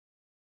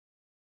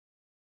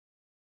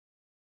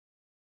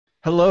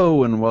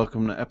Hello and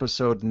welcome to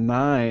episode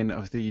 9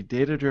 of the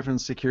Data Driven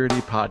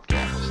Security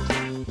Podcast.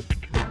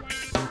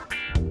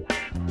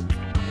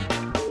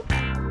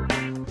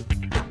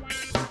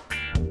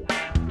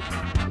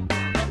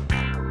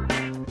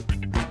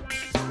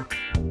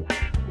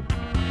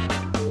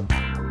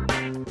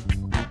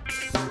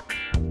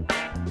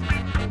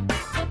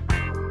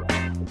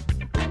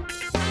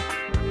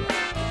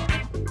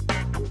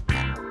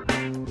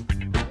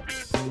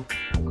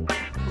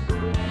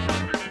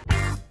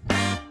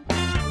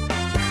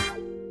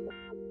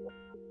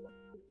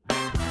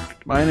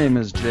 My name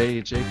is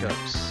Jay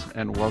Jacobs,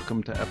 and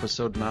welcome to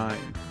episode 9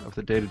 of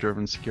the Data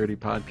Driven Security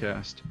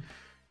Podcast.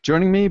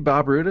 Joining me,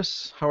 Bob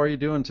Rudis. How are you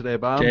doing today,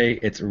 Bob? Jay,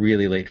 it's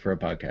really late for a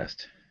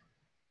podcast.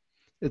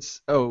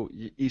 It's,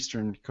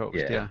 Eastern Coast,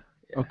 yeah.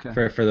 Okay.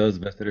 For those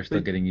of us that are still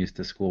getting used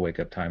to school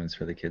wake-up times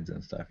for the kids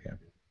and stuff, yeah.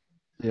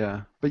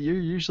 Yeah, but you're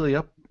usually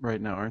up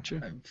right now, aren't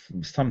you?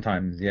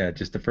 Sometimes, yeah.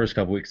 Just the first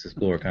couple weeks of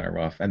school are kind of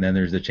rough, and then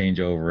there's the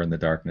changeover and the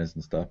darkness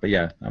and stuff. But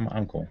yeah,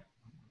 I'm cool.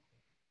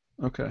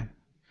 Okay.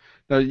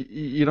 Now,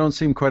 you don't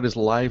seem quite as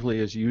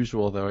lively as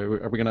usual, though.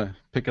 Are we going to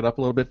pick it up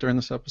a little bit during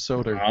this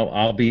episode? Or?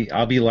 I'll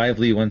be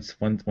lively once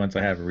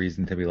I have a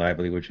reason to be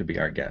lively, which would be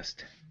our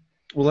guest.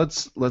 Well,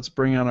 let's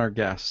bring on our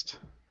guest,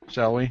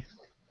 shall we?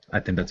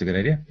 I think that's a good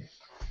idea.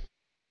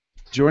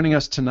 Joining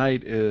us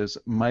tonight is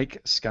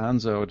Mike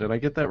Scanzo. Did I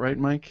get that right,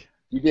 Mike?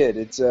 You did.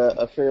 It's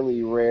a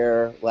fairly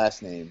rare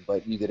last name,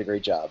 but you did a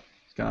great job.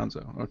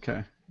 Scanzo,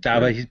 okay.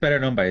 But he's better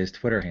known by his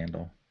Twitter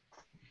handle.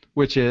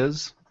 Which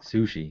is?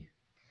 Sushi.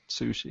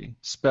 Sushi.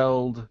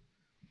 Spelled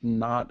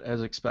not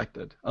as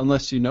expected.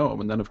 Unless you know him,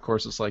 and then of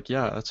course it's like,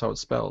 yeah, that's how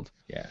it's spelled.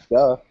 Yeah.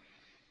 Duh.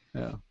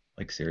 Yeah.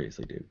 Like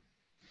seriously,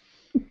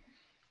 dude.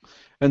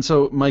 And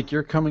so, Mike,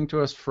 you're coming to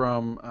us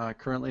from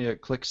currently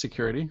at Click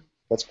Security.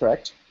 That's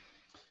correct.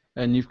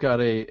 And you've got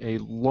a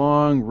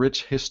long,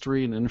 rich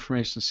history in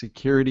information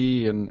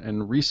security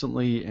and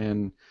recently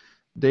in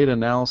data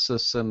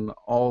analysis and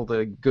all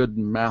the good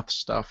math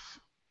stuff.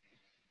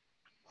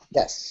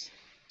 Yes.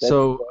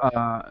 So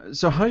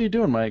how you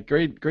doing, Mike?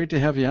 Great to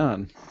have you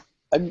on.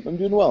 I'm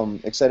doing well.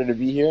 I'm excited to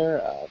be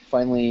here.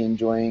 Finally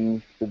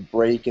enjoying the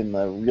break in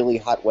the really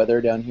hot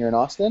weather down here in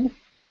Austin.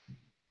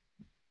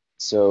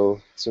 So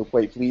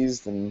quite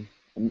pleased, and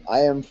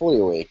I am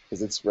fully awake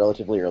because it's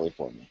relatively early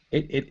for me.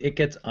 It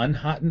gets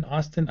unhot in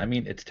Austin. I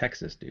mean, it's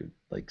Texas, dude.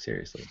 Like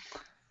seriously.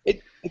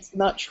 It's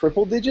not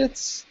triple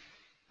digits,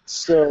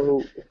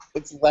 so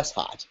it's less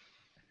hot.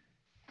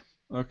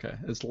 Okay,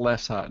 it's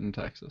less hot in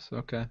Texas.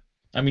 Okay.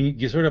 I mean,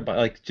 you sort of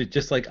like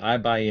just like I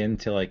buy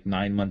into like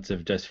 9 months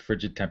of just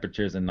frigid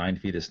temperatures and 9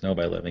 feet of snow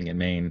by living in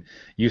Maine.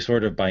 You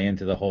sort of buy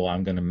into the whole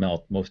I'm going to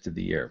melt most of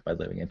the year by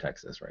living in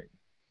Texas, right?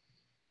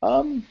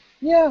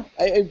 Yeah,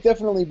 I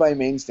definitely by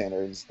Maine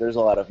standards, there's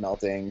a lot of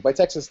melting. By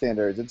Texas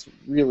standards, it's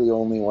really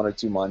only 1 or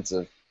 2 months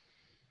of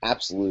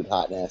absolute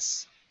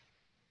hotness,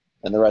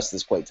 and the rest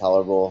is quite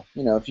tolerable.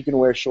 You know, if you can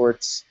wear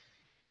shorts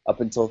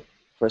up until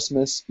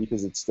Christmas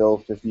because it's still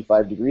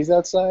 55 degrees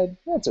outside,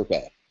 that's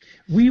okay.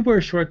 We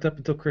wear shorts up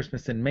until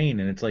Christmas in Maine,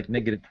 and it's like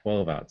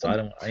 -12 out.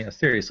 So I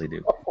seriously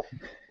do.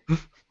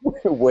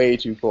 Way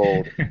too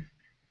cold.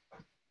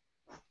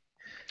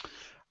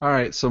 All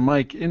right, so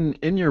Mike,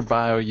 in your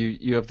bio,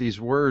 you have these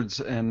words,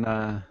 and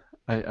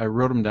I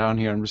wrote them down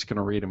here. I'm just going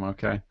to read them,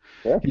 okay?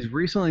 Yeah. He's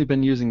recently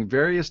been using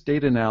various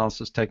data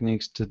analysis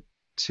techniques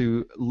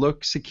to look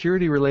at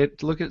security-related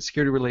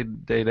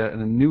data in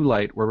a new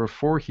light, where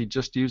before he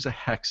just used a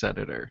hex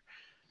editor.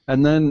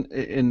 And then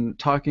in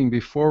talking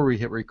before we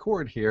hit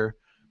record here,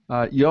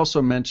 you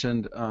also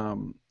mentioned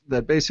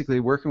that basically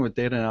working with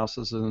data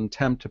analysis is an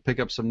attempt to pick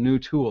up some new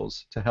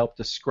tools to help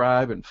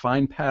describe and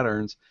find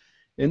patterns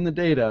in the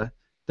data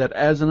that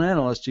as an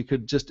analyst you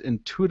could just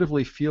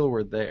intuitively feel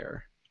were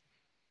there,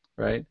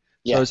 right?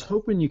 Yes. So I was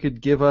hoping you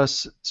could give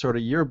us sort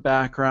of your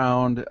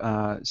background,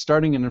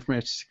 starting in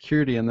information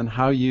security, and then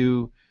how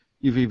you've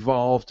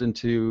evolved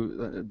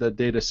into the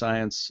data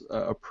science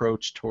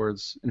approach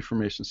towards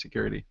information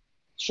security.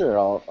 Sure,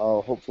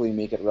 I'll hopefully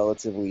make it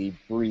relatively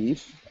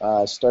brief.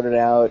 Started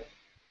out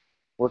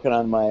working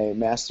on my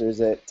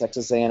master's at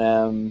Texas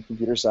A&M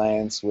Computer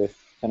Science with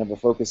kind of a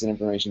focus in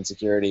information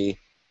security.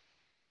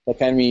 That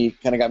kind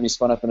of got me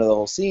spun up into the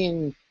whole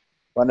scene.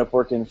 Wound up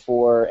working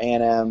for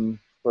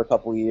A&M for a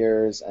couple of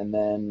years, and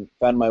then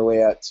found my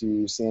way out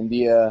to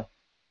Sandia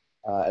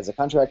as a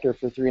contractor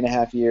for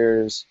 3.5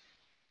 years,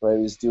 where I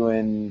was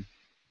doing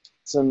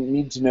some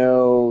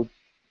need-to-know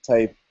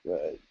type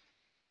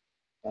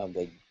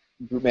like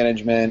group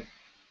management,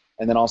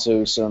 and then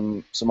also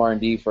some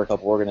R&D for a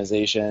couple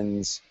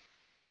organizations.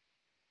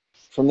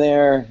 From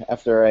there,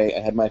 after I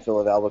had my fill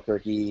of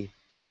Albuquerque,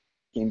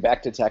 came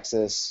back to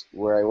Texas,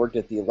 where I worked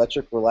at the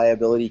Electric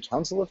Reliability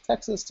Council of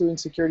Texas doing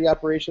security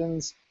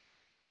operations.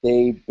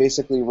 They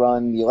basically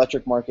run the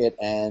electric market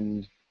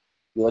and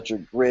the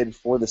electric grid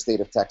for the state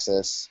of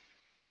Texas.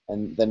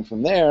 And then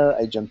from there,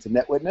 I jumped to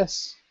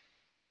NetWitness,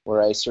 where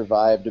I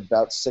survived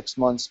about 6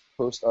 months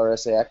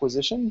post-RSA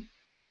acquisition.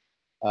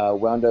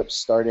 Wound up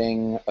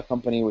starting a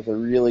company with a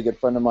really good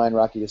friend of mine,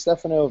 Rocky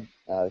DiStefano.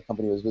 The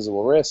company was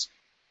Visible Risk.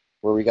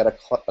 where we got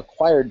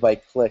acquired by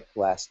Click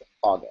last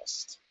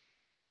August.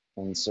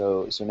 And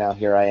so now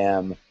here I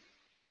am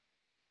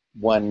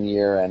 1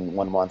 year and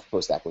 1 month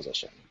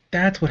post-acquisition.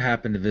 That's what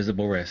happened to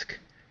Visible Risk.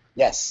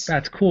 Yes.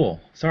 That's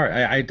cool. Sorry,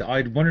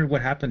 I wondered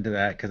what happened to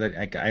that because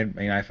I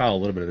mean I follow a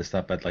little bit of this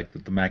stuff, but like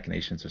the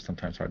machinations are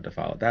sometimes hard to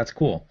follow. That's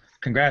cool.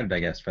 Congrats, I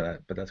guess, for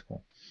that, but that's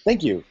cool.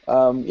 Thank you.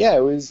 Yeah,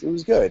 it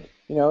was good.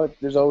 You know,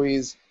 there's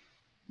always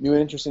new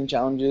and interesting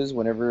challenges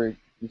whenever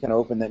you kind of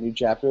open that new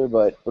chapter,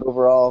 but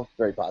overall,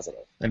 very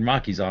positive. And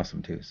Rocky's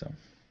awesome too. So.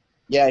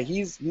 Yeah,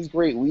 he's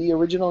great. We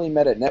originally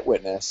met at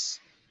NetWitness.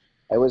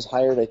 I was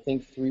hired, I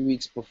think, 3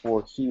 weeks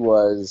before he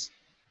was,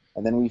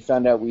 and then we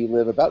found out we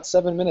live about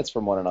 7 minutes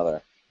from one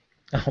another.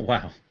 Oh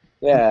wow.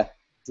 Yeah,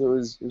 so it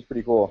was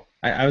pretty cool.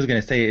 I was going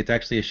to say it's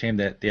actually a shame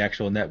that the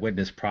actual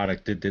NetWitness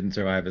product didn't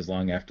survive as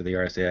long after the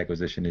RSA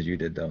acquisition as you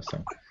did, though.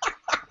 So.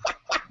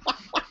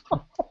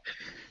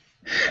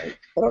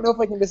 I don't know if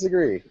I can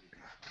disagree.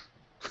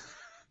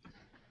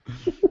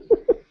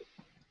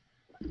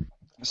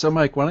 So,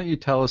 Mike, why don't you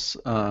tell us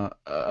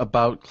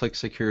about Click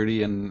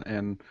Security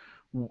and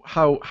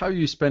how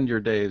you spend your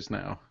days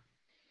now?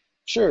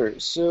 Sure.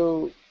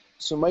 So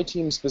my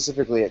team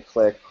specifically at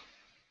Click,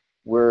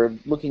 we're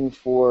looking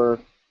for,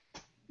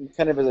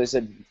 kind of as I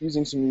said,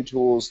 using some new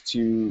tools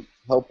to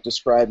help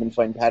describe and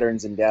find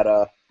patterns in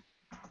data.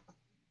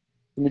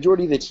 The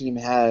majority of the team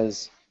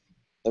has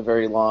a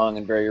very long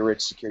and very rich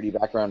security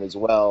background as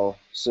well.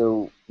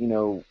 So, you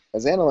know,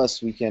 as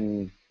analysts, we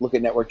can look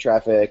at network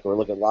traffic or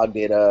look at log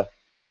data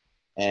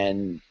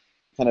and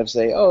kind of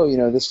say, oh, you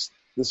know, this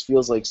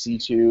feels like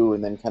C2,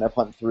 and then kind of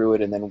hunt through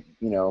it and then,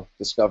 you know,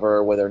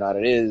 discover whether or not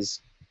it is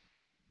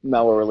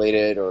malware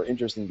related or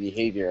interesting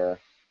behavior.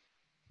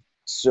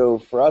 So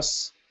for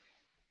us,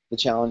 the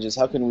challenge is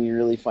how can we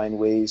really find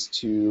ways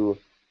to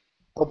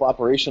help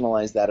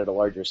operationalize that at a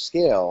larger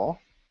scale.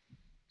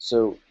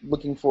 So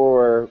looking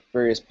for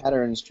various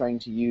patterns, trying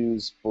to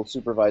use both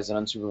supervised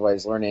and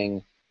unsupervised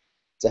learning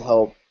to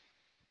help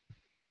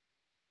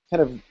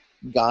kind of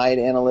guide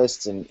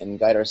analysts and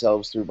guide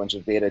ourselves through a bunch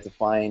of data to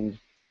find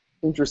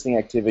interesting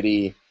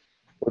activity,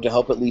 or to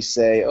help at least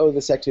say, oh,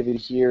 this activity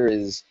here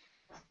is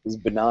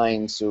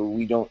benign, so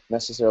we don't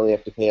necessarily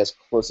have to pay as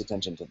close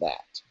attention to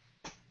that.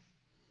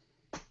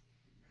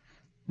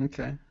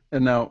 Okay.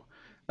 And now,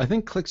 I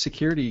think Click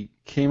Security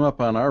came up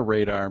on our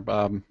radar,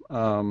 Bob,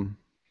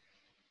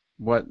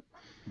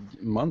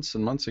 months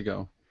and months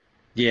ago?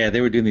 Yeah, they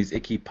were doing these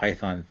icky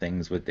Python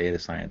things with data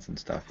science and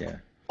stuff, yeah.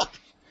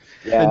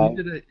 Yeah.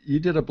 And you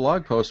did a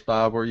blog post,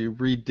 Bob, where you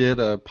redid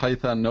a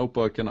Python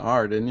notebook in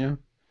R, didn't you?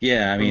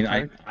 Yeah, I mean,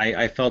 Okay.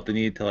 I felt the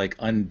need to like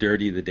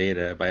undirty the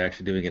data by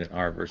actually doing it in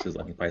R versus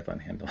letting Python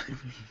handle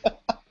it.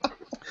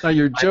 No,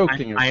 you're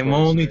joking. I'm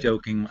only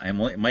joking.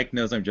 Mike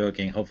knows I'm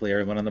joking. Hopefully,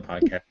 everyone on the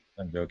podcast knows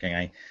I'm joking.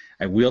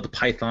 I wield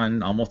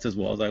Python almost as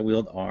well as I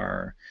wield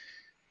R.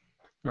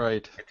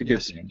 Right. It's a good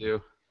Yes, thing. you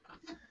do.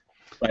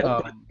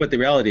 But the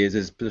reality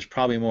is there's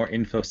probably more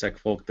InfoSec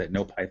folk that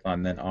know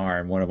Python than R,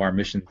 and one of our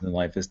missions in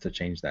life is to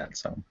change that.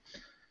 So,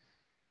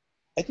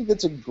 I think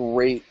that's a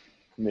great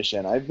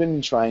mission. I've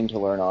been trying to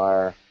learn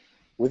R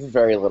with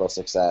very little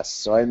success,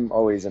 so I'm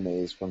always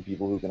amazed from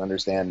people who can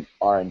understand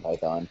R and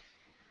Python.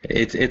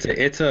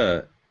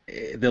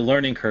 the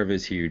learning curve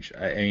is huge.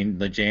 I mean,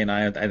 Jay and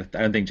I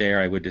don't think Jay or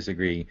I would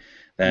disagree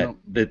that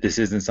this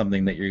isn't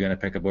something that you're going to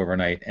pick up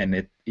overnight,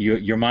 and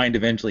your mind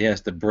eventually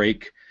has to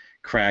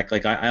crack.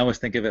 Like I always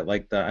think of it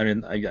like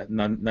I'm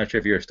not sure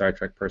if you're a Star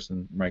Trek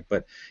person, Mike,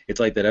 but it's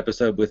like that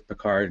episode with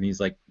Picard, and he's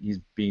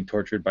being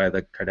tortured by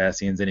the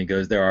Cardassians, and he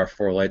goes, "There are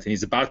 4 lights," and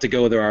he's about to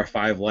go, "There are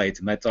 5 lights,"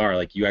 and that's R.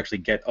 Like you actually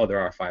get, "Oh, there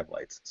are 5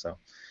 lights." So.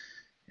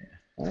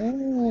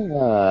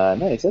 Ah,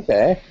 nice.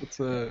 Okay.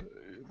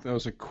 That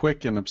was a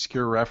quick and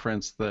obscure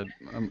reference that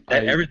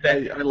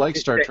I like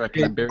Star Trek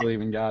and I barely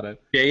even got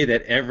it. Jay,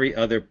 that every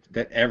other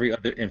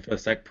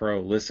InfoSec pro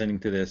listening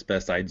to this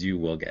besides you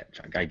will get.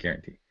 I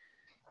guarantee.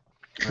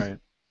 Right.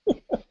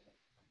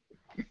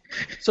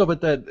 So,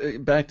 but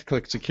back to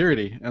Click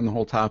Security and the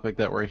whole topic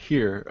that we're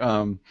here.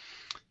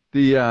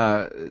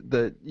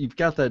 You've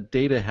got that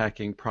data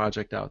hacking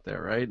project out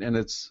there, right? And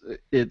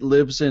it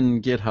lives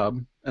in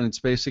GitHub, and it's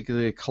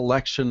basically a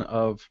collection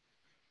of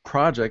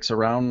projects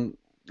around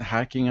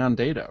hacking on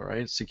data,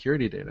 right?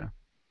 Security data.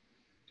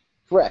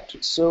 Correct.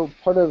 So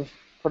part of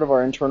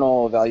our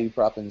internal value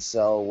prop and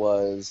sell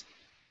was,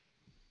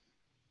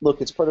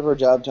 look, it's part of our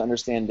job to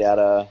understand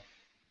data.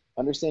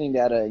 Understanding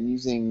data and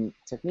using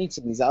techniques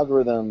and these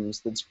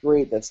algorithms, that's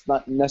great. That's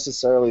not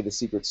necessarily the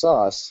secret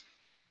sauce.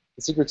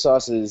 The secret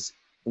sauce is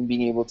in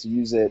being able to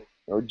use it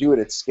or do it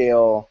at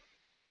scale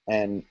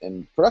and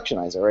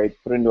productionize it, right?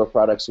 Put it into a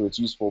product so it's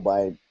useful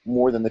by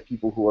more than the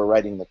people who are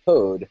writing the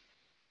code.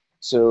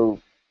 So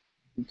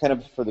kind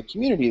of for the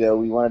community, though,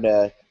 we wanted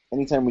to,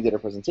 anytime we did a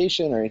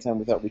presentation or anytime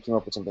we thought we came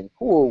up with something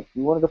cool,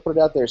 we wanted to put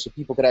it out there so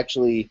people could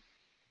actually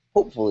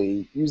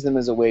hopefully use them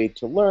as a way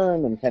to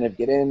learn and kind of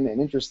get in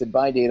and interested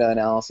by data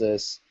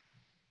analysis,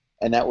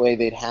 and that way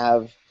they'd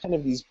have kind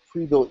of these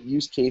pre-built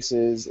use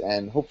cases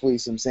and hopefully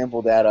some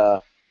sample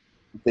data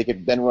they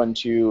could then run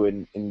to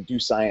and do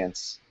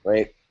science,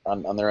 right,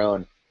 on their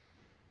own.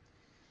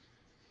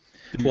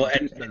 Well,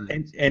 and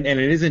it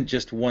isn't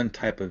just one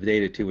type of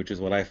data too, which is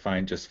what I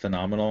find just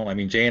phenomenal. I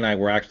mean, Jay and I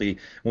were actually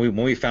when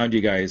we found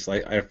you guys,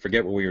 like I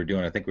forget what we were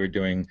doing. I think we were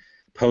doing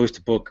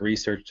post-book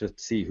research to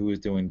see who was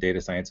doing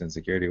data science and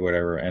security or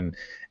whatever, and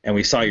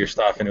we saw your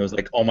stuff, and it was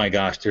like, oh my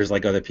gosh, there's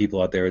like other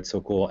people out there. It's so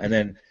cool.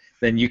 And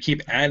then you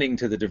keep adding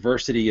to the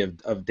diversity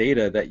of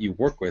data that you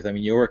work with. I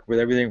mean, you work with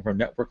everything from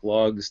network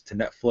logs to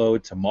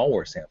NetFlow to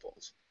malware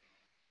samples.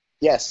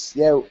 Yes,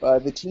 yeah.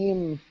 The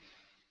team,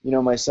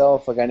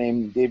 myself, a guy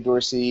named Dave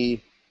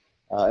Dorsey,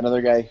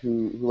 another guy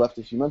who left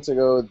a few months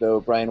ago,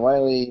 though, Brian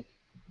Wiley.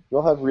 We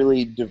all have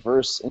really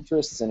diverse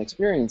interests and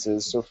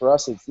experiences. So for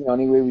us, it's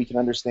any way we can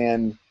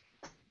understand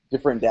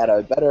different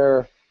data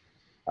better.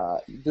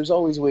 There's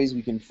always ways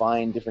we can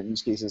find different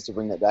use cases to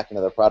bring that back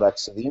into the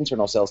products. So the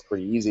internal sale is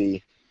pretty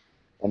easy,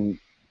 and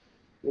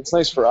it's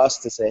nice for us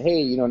to say,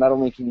 hey, not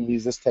only can you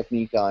use this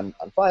technique on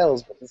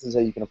files, but this is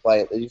how you can apply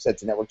it, as you said,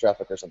 to network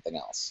traffic or something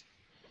else.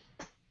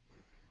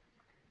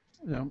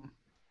 Yeah.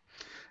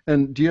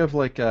 And do you have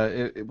like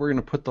we're going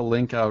to put the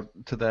link out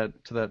to the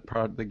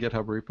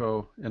GitHub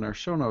repo in our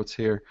show notes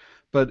here.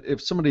 But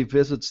if somebody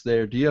visits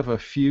there, do you have a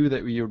few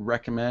that you would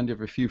recommend? Do you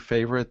have a few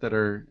favorite that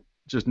are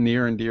just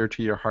near and dear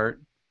to your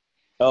heart?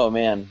 Oh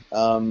man,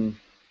 I mean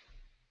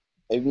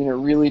it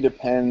really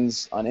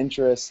depends on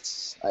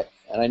interests.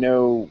 And I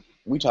know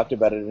we talked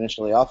about it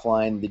initially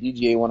offline. The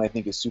DGA one I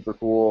think is super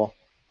cool.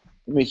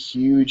 I'm a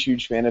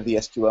huge fan of the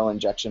SQL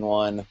injection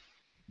one.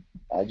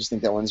 I just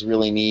think that one's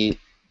really neat.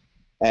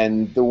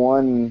 And the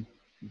one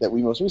that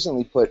we most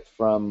recently put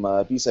from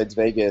B-Sides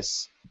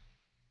Vegas,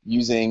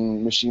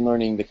 using machine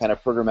learning to kind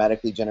of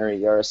programmatically generate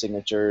Yara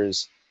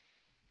signatures,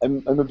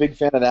 I'm a big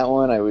fan of that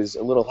one. I was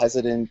a little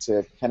hesitant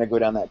to kind of go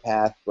down that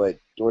path, but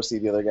Dorsey,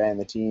 the other guy on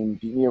the team,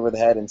 beat me over the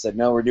head and said,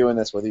 no, we're doing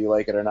this whether you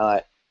like it or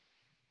not.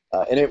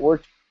 And it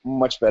worked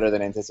much better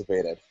than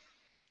anticipated.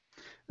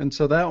 And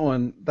so that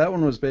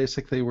one was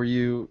basically where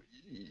you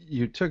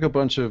took a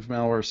bunch of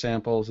malware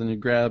samples and you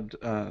grabbed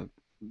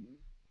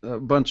a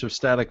bunch of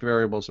static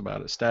variables about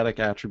it, static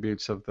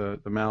attributes of the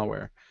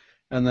malware,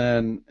 and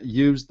then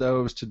use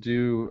those to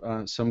do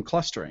some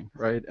clustering,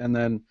 right? And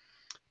then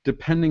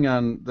depending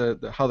on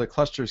how the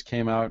clusters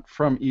came out,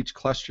 from each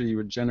cluster you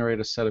would generate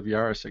a set of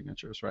Yara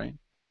signatures, right?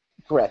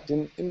 Correct.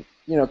 And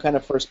kind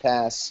of first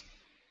pass,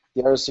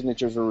 the Yara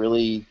signatures were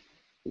really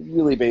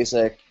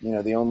basic.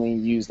 They only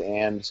used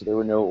AND, so there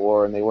were no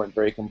OR, and they weren't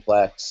very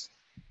complex.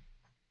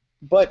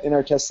 But in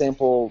our test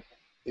sample,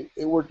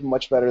 it worked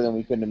much better than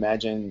we could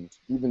imagine,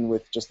 even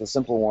with just a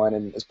simple one.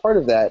 And as part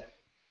of that,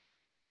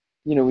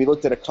 we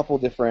looked at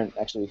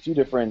a few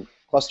different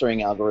clustering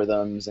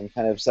algorithms and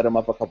kind of set them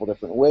up a couple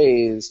different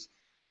ways,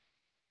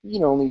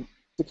 only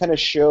to kind of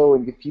show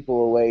and give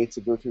people a way to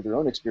go through their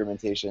own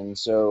experimentation.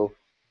 So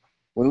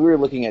when we were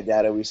looking at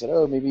data, we said,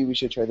 oh, maybe we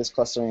should try this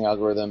clustering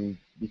algorithm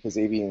because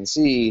A, B, and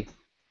C.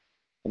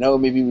 And oh,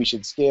 maybe we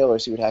should scale or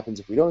see what happens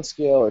if we don't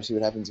scale or see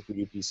what happens if we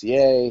do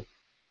PCA.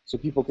 So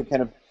people could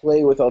kind of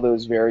play with all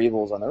those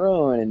variables on their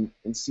own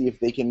and see if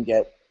they can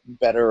get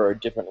better or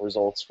different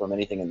results from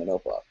anything in the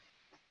notebook.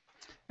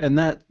 And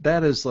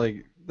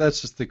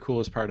that's just the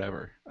coolest part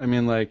ever. I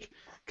mean,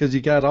 because you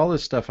got all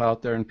this stuff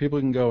out there and people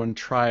can go and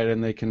try it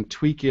and they can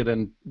tweak it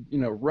and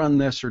run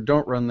this or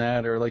don't run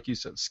that, or like you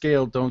said,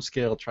 scale, don't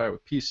scale, try it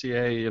with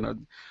PCA,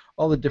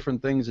 all the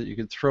different things that you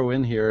could throw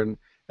in here,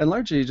 and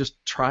largely you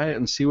just try it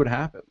and see what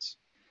happens,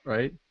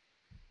 right?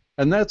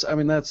 And that's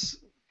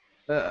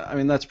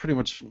pretty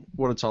much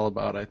what it's all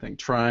about, I think,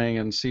 trying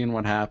and seeing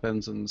what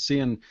happens and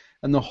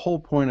the whole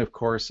point, of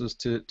course, is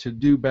to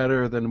do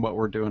better than what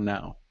we're doing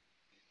now,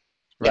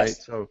 right?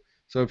 Yes.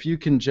 So if you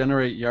can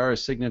generate Yara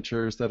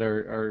signatures that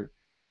are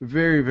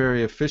very,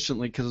 very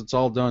efficiently, because it's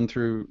all done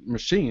through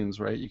machines,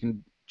 right? You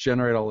can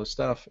generate all this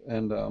stuff,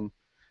 and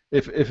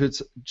if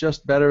it's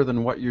just better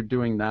than what you're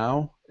doing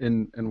now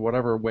in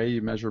whatever way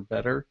you measure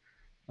better,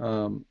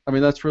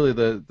 that's really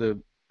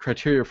the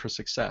criteria for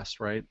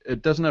success, right?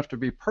 It doesn't have to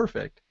be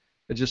perfect.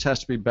 It just has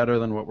to be better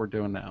than what we're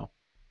doing now.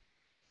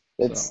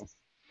 It's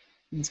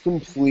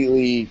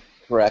completely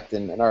correct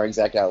in our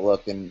exact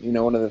outlook. And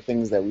one of the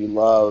things that we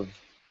love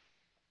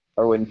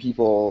are when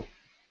people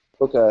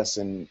hook us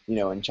and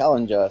and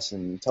challenge us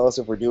and tell us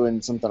if we're doing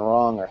something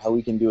wrong or how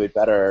we can do it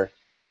better,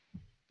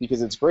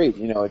 because it's great.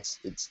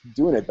 It's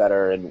doing it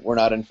better, and we're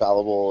not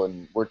infallible,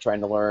 and we're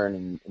trying to learn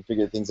and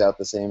figure things out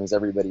the same as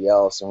everybody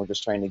else, and we're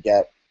just trying to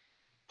get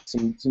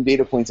some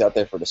data points out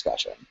there for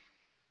discussion.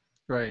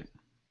 Right.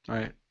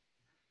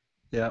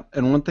 Yeah,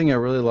 and one thing I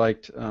really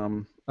liked,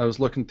 I was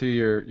looking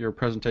through your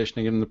presentation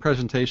again, and the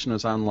presentation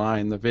is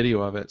online, the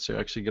video of it, so you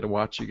actually get to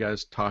watch you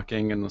guys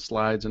talking and the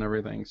slides and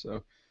everything.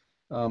 So,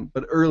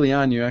 but early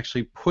on, you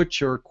actually put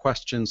your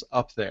questions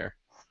up there,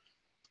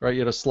 right?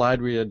 You had a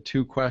slide where you had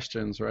 2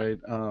 questions, right?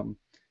 And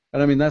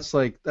I mean, that's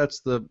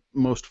the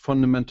most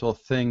fundamental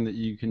thing that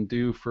you can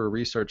do for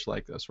research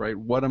like this, right?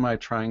 What am I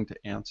trying to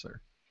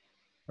answer?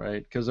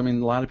 Right? Because a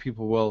lot of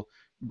people will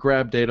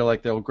grab data,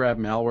 like they'll grab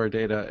malware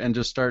data and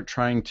just start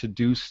trying to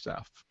do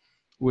stuff,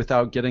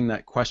 without getting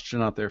that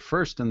question out there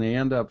first, and they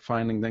end up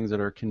finding things that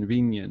are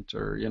convenient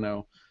or,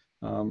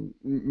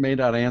 may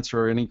not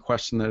answer any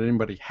question that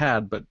anybody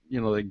had, but,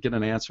 they get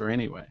an answer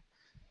anyway.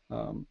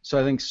 So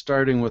I think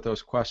starting with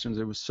those questions,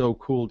 it was so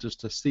cool just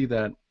to see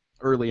that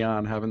early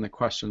on, having the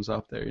questions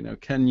up there.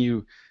 Can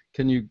you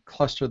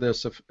cluster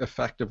this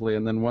effectively,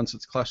 and then once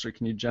it's clustered,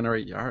 can you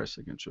generate Yara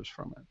signatures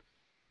from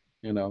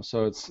it?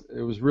 So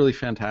it was really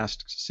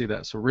fantastic to see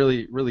that. So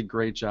really, really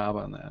great job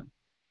on that.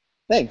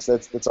 Thanks.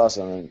 That's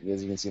awesome.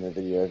 As you can see in the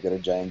video, I've got a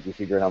giant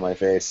goofy grin on my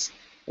face.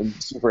 I'm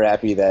super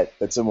happy that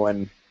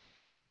someone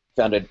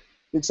found it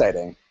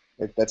exciting.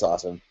 That's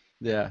awesome.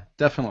 Yeah,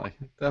 definitely.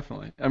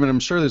 I mean, I'm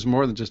sure there's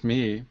more than just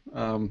me,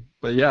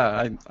 but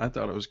yeah, I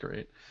thought it was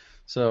great.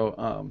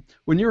 So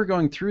when you were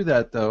going through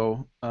that,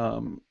 though,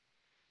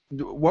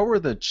 what were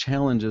the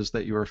challenges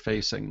that you were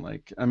facing?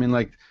 Like, I mean,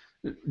 like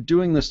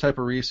doing this type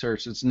of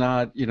research, it's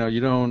not, you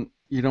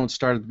don't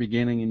start at the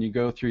beginning and you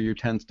go through your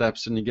 10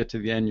 steps and you get to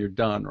the end, you're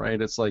done,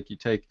 right? It's like you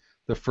take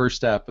the first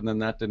step and then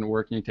that didn't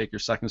work, and you take your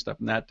second step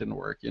and that didn't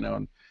work,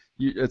 and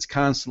it's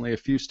constantly a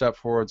few step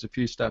forwards, a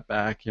few step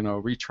back,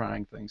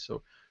 retrying things.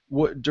 So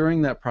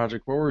during that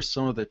project, what were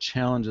some of the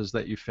challenges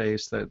that you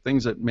faced, that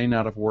things that may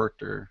not have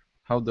worked, or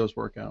how'd those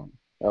work out?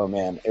 Oh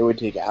man, it would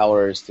take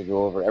hours to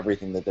go over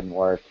everything that didn't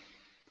work.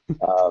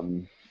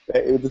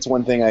 That's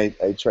one thing I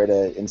try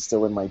to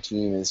instill in my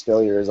team is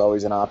failure is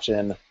always an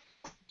option.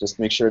 Just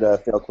make sure to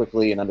fail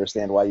quickly and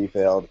understand why you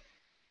failed.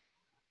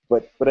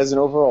 But as an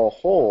overall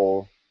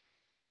whole,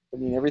 I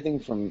mean, everything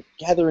from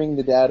gathering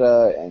the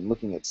data and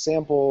looking at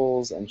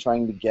samples and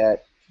trying to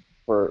get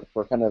for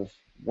kind of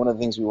one of the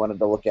things we wanted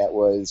to look at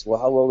was, well,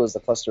 how well does the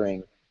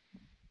clustering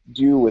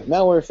do with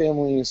malware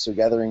families? So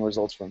gathering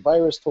results from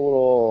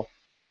VirusTotal,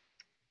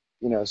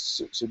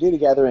 so data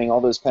gathering, all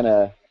those kind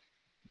of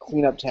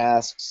cleanup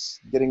tasks,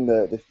 getting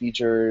the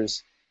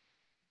features,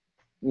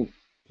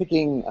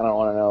 picking, I don't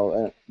want to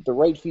know, the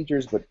right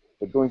features, but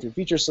going through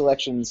feature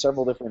selection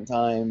several different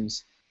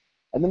times.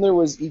 And then there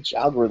was each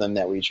algorithm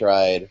that we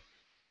tried.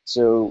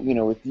 So,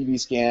 with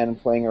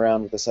dbScan, playing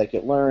around with the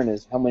scikit-learn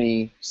is how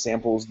many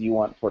samples do you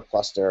want per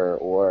cluster,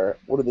 or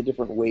what are the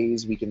different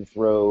ways we can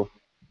throw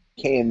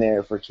k in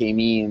there for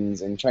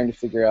k-means, and trying to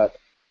figure out,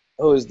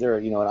 is there,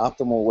 an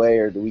optimal way,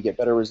 or do we get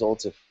better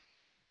results if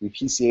we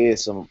PCA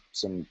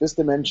some this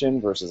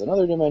dimension versus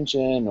another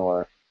dimension,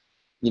 or,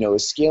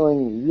 is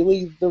scaling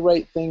really the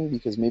right thing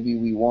because maybe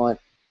we want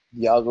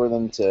the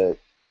algorithm to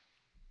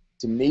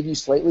maybe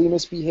slightly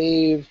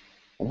misbehave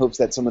in hopes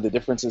that some of the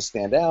differences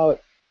stand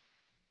out.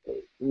 I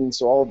mean,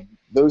 so all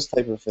those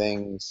type of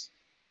things,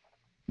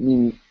 I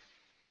mean,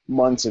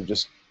 months of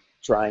just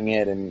trying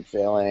it and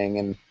failing,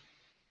 and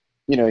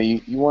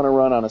you want to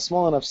run on a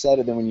small enough set,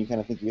 and then when you kind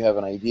of think you have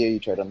an idea, you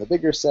try it on the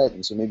bigger set,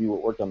 and so maybe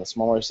what worked on the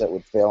smaller set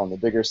would fail on the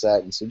bigger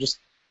set, and so just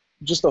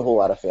a whole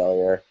lot of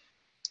failure.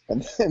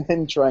 And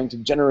then trying to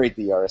generate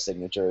the Yara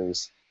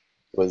signatures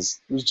was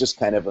just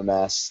kind of a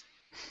mess.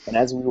 And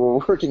as we were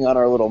working on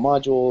our little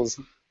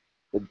modules,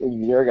 the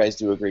Yara guys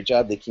do a great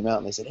job. They came out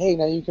and they said, hey,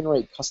 now you can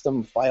write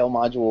custom file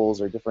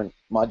modules or different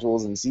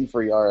modules in C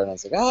for Yara. And I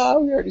was like,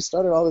 we already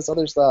started all this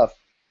other stuff.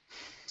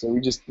 So we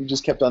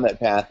just kept on that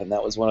path, and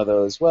that was one of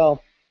those,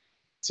 well,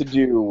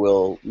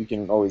 we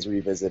can always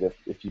revisit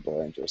if people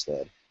are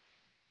interested.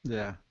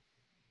 Yeah,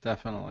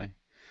 definitely.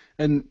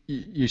 And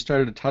you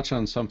started to touch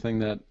on something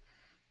that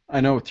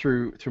I know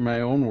through my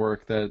own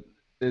work, that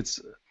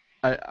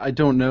I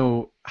don't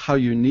know how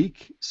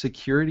unique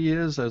security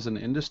is as an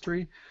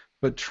industry,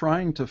 but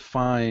trying to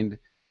find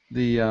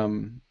the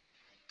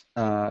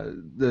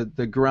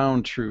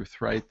ground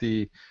truth, right?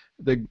 The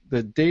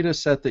data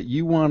set that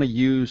you want to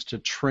use to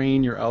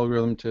train your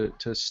algorithm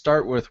to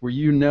start with, where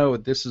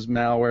this is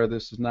malware,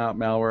 this is not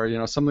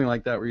malware, something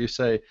like that, where you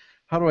say,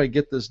 how do I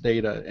get this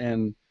data?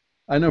 And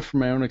I know from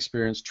my own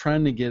experience,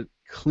 trying to get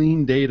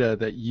clean data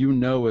that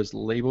is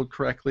labeled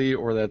correctly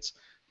or that's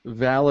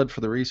valid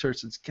for the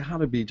research, it's got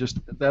to be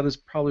that is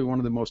probably one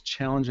of the most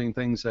challenging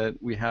things that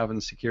we have in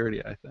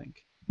security, I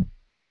think.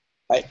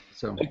 I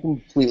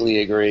completely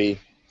agree.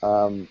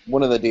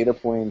 One of the data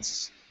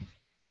points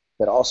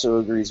that also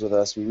agrees with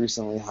us, we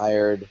recently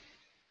hired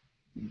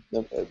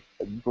a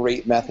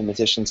great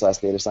mathematician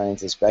 / data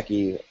scientist,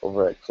 Becky,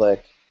 over at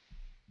Qlik,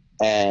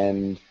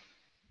 and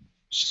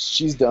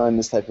she's done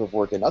this type of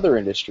work in other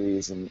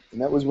industries, and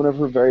that was one of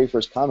her very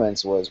first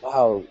comments was,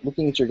 wow,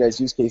 looking at your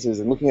guys' use cases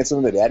and looking at some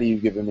of the data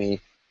you've given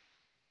me,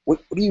 what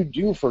do you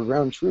do for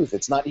ground truth?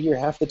 It's not here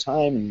half the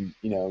time, and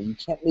you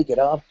can't make it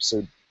up,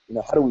 so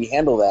how do we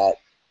handle that?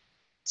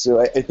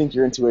 So I think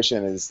your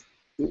intuition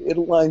it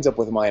lines up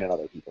with mine and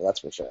other people,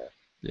 that's for sure.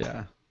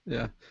 Yeah.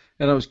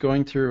 And I was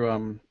going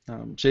through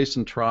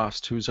Jason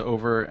Trost, who's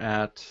over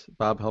at,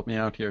 Bob, help me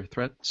out here,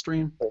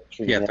 ThreatStream?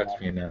 Yeah,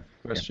 ThreatStream, yeah.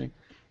 ThreatStream.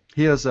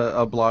 He has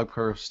a blog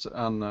post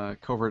on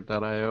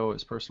covert.io,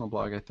 his personal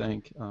blog, I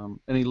think, and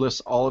he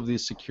lists all of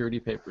these security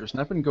papers.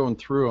 And I've been going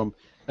through them,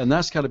 and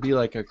that's got to be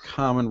like a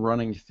common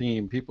running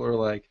theme. People are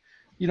like,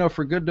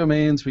 for good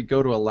domains, we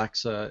go to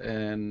Alexa,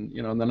 and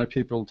and then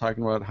people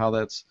talking about how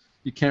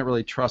you can't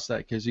really trust that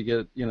because you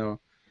get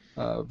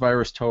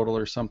VirusTotal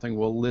or something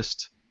will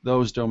list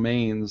those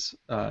domains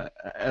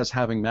as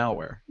having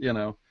malware.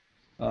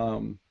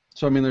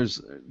 So I mean,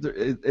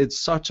 it's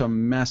such a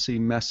messy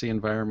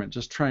environment.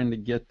 Just trying to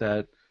get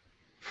that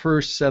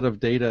first set of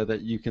data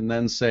that you can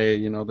then say,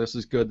 this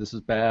is good, this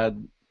is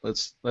bad.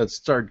 Let's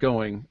start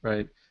going,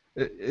 right?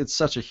 It's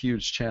such a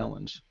huge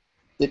challenge.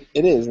 It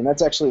is, and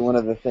that's actually one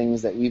of the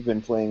things that we've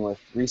been playing with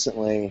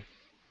recently,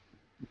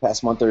 the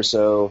past month or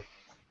so,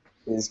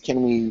 is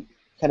can we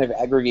kind of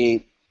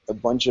aggregate a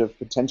bunch of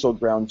potential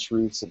ground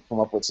truths and come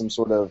up with some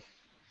sort of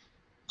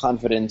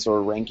confidence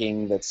or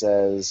ranking that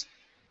says,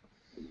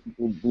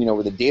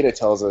 where the data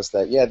tells us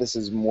that, yeah, this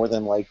is more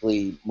than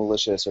likely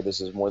malicious or this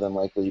is more than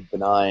likely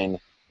benign.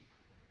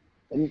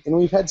 And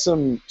we've had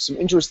some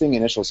interesting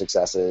initial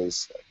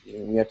successes.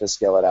 We have to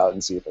scale it out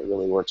and see if it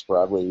really works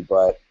broadly,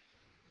 but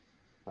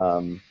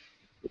a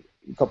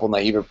couple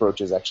naive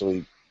approaches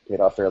actually paid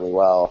off fairly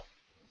well.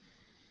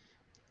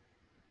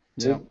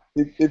 So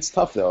it's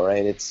tough though,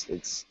 right?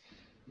 It's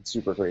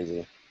super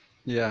crazy.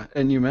 Yeah,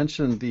 and you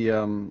mentioned the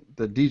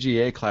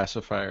DGA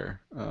classifier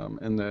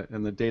in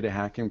the data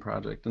hacking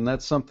project, and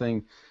that's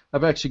something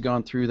I've actually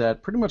gone through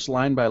that pretty much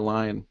line by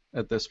line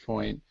at this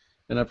point,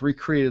 and I've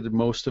recreated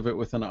most of it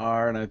within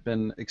R, and I've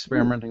been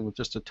experimenting with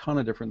just a ton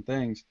of different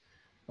things.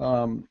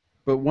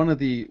 But one of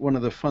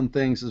the fun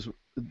things is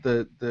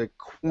the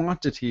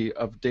quantity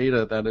of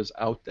data that is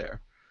out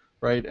there,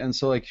 right? And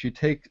so like if you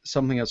take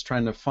something that's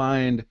trying to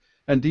find,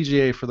 and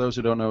DGA, for those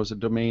who don't know, is a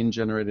domain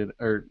generated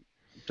or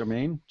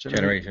domain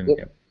generation.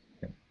 Yep.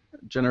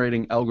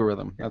 Generating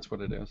algorithm. That's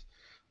what it is.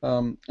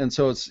 And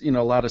so it's, a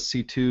lot of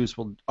C2s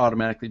will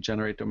automatically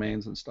generate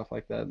domains and stuff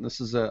like that. And this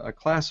is a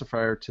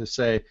classifier to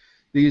say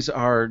these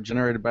are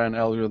generated by an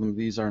algorithm,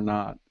 these are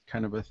not,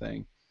 kind of a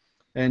thing.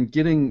 And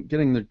getting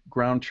the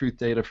ground truth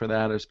data for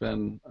that has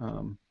been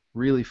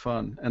really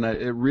fun, and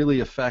it really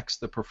affects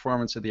the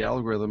performance of the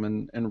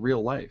algorithm in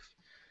real life.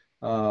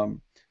 But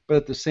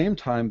at the same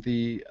time,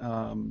 the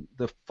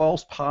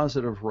false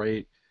positive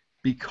rate,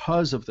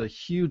 because of the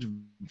huge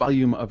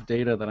volume of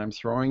data that I'm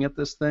throwing at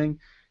this thing,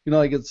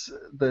 like it's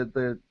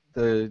the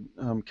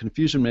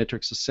confusion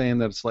matrix is saying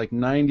that it's like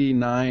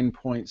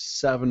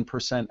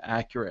 99.7%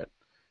 accurate,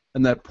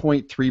 and that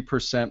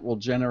 0.3% will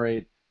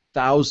generate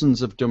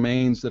thousands of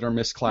domains that are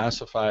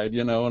misclassified,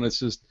 and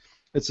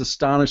it's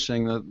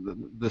astonishing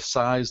the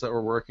size that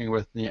we're working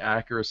with and the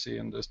accuracy,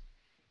 and just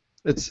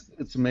it's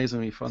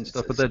amazingly fun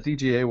stuff. But that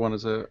DGA one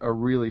is a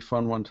really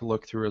fun one to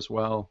look through as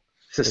well.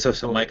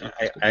 So Mike,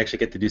 I actually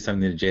get to do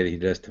something to Jay that he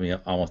does to me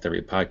almost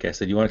every podcast.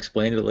 So do you want to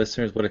explain to the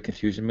listeners what a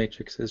confusion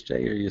matrix is,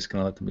 Jay, or are you just going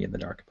to let them be in the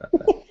dark about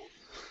that?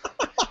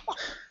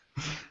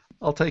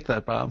 I'll take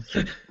that, Bob.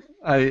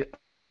 I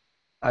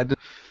did.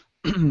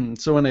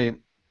 So in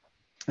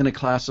a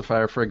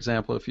classifier, for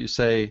example, if you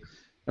say,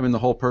 the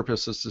whole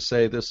purpose is to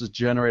say this is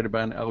generated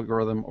by an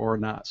algorithm or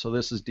not. So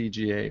this is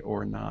DGA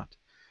or not.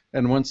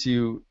 And when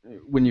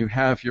you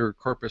have your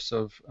corpus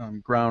of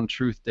ground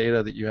truth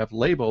data that you have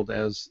labeled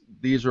as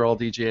these are all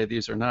DGA,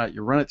 these are not,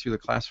 you run it through the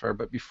classifier.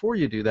 But before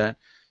you do that,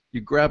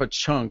 you grab a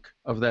chunk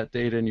of that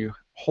data and you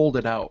hold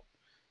it out.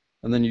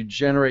 And then you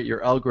generate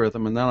your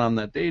algorithm, and then on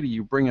that data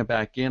you bring it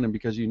back in, and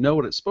because you know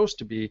what it's supposed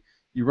to be,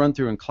 you run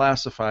through and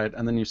classify it,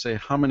 and then you say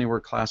how many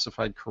were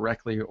classified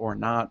correctly or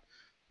not,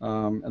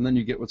 and then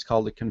you get what's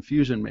called a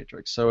confusion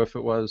matrix. So if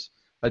it was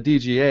a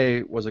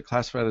DGA, was it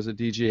classified as a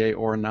DGA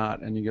or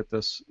not? And you get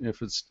this,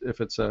 if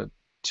it's a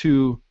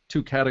two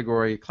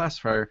category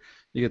classifier,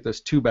 you get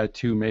this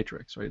 2x2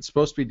 matrix, right? It's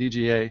supposed to be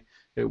DGA,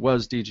 it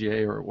was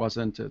DGA or it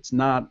wasn't, it's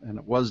not, and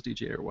it was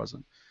DGA or it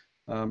wasn't.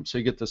 So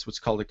you get this what's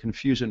called a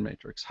confusion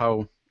matrix.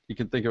 How you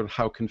can think of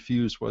how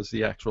confused was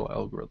the actual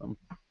algorithm,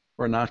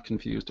 or not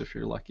confused if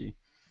you're lucky.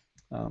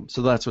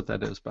 So that's what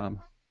that is, Bob.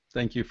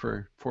 Thank you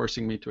for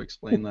forcing me to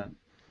explain that.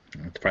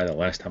 It's probably the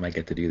last time I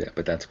get to do that,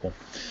 but that's cool.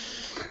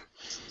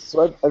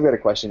 So I've got a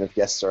question if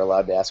guests are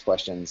allowed to ask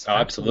questions. Oh,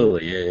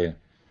 absolutely, yeah.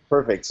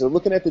 Perfect. So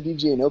looking at the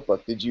DGA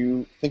notebook, did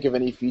you think of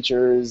any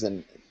features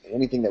and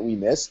anything that we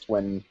missed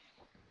when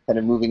kind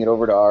of moving it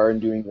over to R and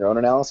doing your own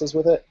analysis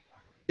with it?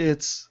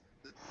 It's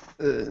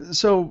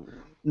so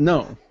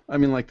no.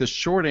 The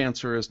short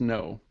answer is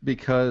no,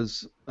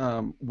 because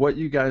what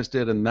you guys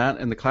did in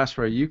the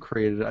classifier you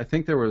created, I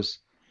think there was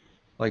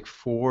like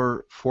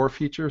four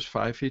features,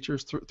 5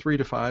 features, 3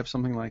 to 5,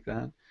 something like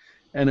that,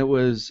 and it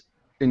was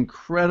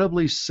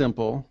incredibly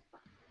simple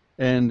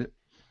and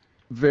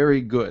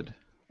very good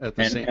at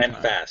the same time.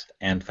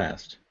 And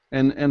fast.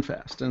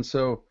 And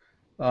so,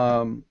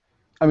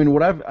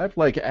 what I've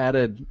like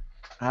added,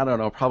 I don't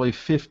know, probably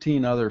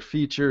 15 other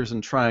features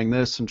and trying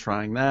this and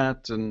trying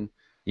that, and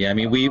yeah,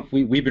 we've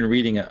been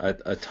reading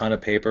a ton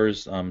of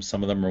papers.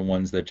 Some of them are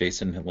ones that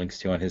Jason links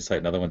to on his site,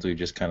 and other ones we've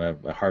just kind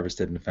of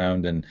harvested and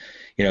found. And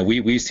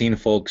we've seen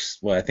folks.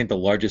 Well, I think the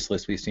largest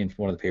list we've seen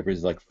for one of the papers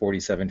is like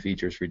 47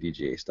 features for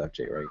DGA stuff,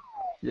 Jay, right?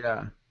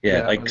 Yeah.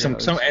 Yeah, like some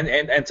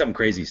some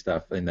crazy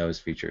stuff in those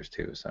features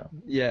too. So.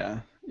 Yeah,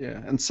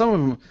 and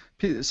some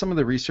of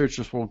the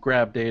researchers will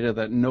grab data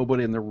that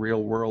nobody in the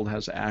real world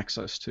has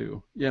access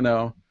to,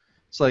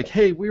 It's like,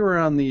 hey, we were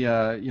on the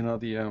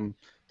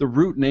the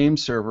root name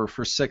server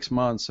for 6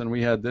 months, and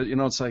we had the,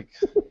 it's like,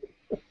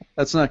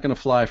 that's not going to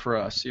fly for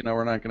us.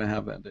 We're not going to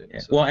have that data. Yeah.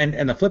 So. Well,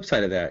 and the flip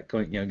side of that,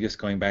 just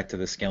going back to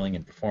the scaling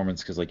and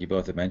performance, because like you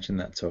both have mentioned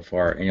that so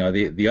far.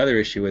 The other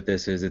issue with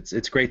this is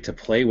it's great to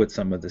play with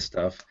some of this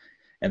stuff,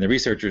 and the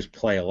researchers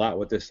play a lot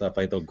with this stuff.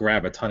 Like they'll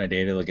grab a ton of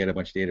data, they'll get a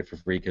bunch of data for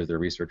free because they're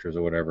researchers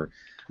or whatever.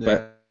 Yeah.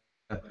 But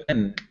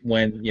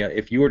when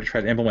if you were to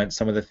try to implement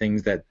some of the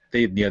things that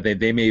they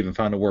may even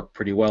found to work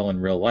pretty well in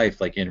real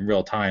life, like in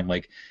real time,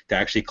 like to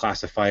actually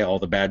classify all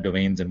the bad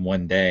domains in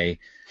one day,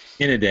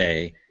 in a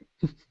day.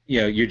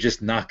 You're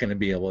just not going to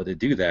be able to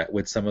do that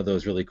with some of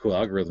those really cool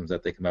algorithms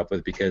that they come up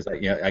with, because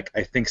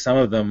I think some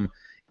of them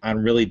on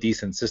really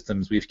decent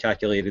systems, we've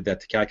calculated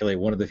that to calculate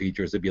one of the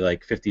features would be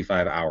like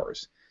 55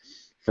 hours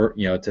for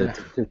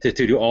to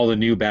do all the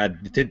new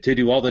bad to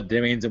do all the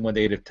domains in one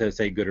day to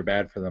say good or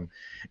bad for them.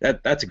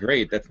 That's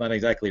great. That's not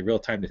exactly real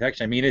time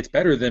detection. I mean, it's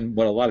better than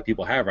what a lot of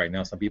people have right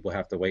now. Some people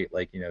have to wait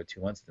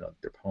 2 months to know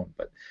their phone,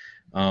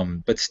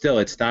 but still,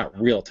 it's not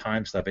real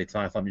time stuff. It's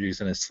not something you're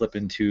just going to slip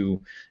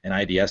into an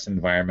IDS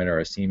environment or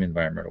a SIEM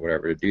environment or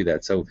whatever to do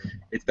that. So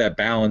it's that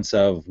balance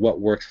of what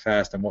works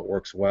fast and what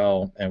works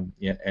well, and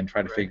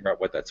try to figure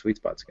out what that sweet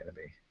spot's going to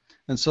be.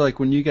 And so, like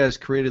when you guys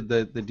created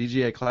the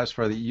DGA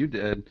classifier that you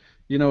did,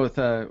 with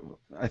I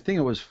think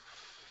it was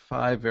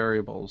five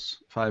variables,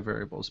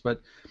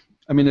 but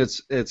I mean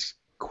it's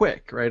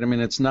quick, right? I mean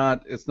it's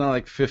not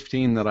like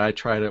 15 that I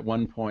tried at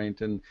one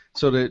point, and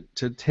so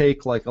to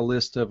take like a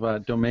list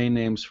of domain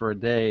names for a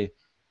day,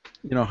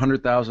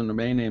 100,000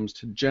 domain names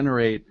to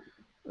generate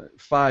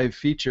 5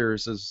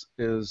 features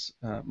is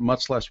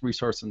much less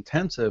resource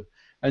intensive,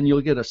 and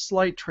you'll get a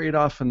slight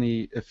trade-off in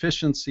the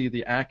efficiency,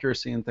 the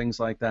accuracy, and things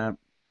like that,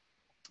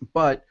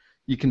 but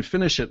you can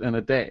finish it in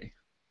a day.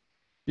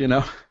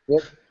 Yep.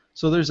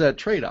 So there's that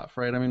trade-off,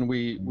 right? I mean,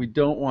 we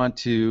don't want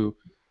to,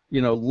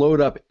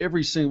 load up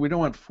we don't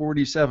want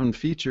 47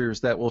 features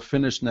that will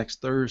finish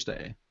next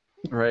Thursday,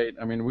 right?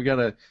 I mean,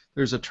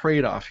 there's a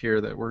trade-off here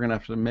that we're going to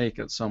have to make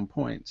at some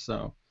point.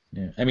 So.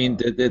 Yeah, I mean,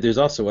 there's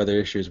also other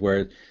issues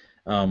where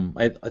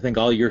I think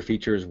all your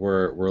features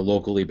were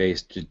locally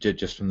based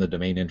just from the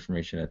domain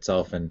information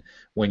itself, and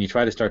when you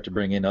try to start to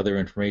bring in other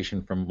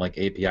information from like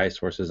API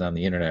sources on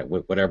the internet,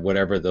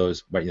 whatever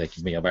those, like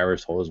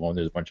VirusTotal is one,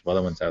 there's a bunch of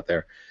other ones out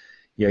there.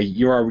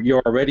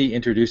 You're already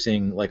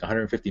introducing like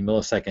 150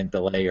 millisecond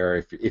delay,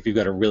 or if you've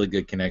got a really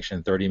good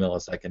connection, 30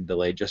 millisecond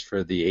delay just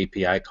for the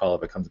API call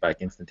if it comes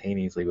back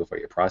instantaneously before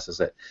you process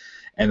it,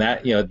 and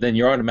that then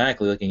you're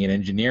automatically looking at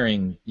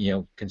engineering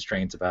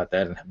constraints about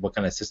that and what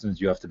kind of systems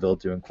you have to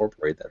build to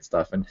incorporate that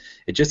stuff, and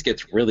it just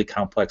gets really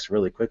complex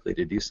really quickly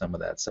to do some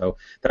of that. So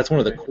that's one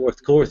of the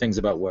cooler things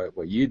about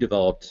what you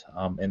developed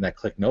in that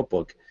Qlik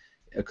notebook.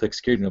 A Qlik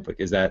security notebook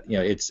is that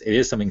it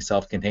is something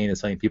self-contained. It's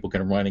something people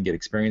can run and get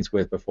experience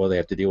with before they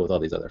have to deal with all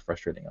these other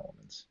frustrating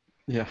elements.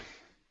 Yeah.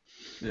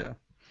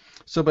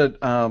 So, but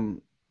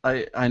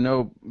I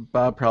know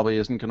Bob probably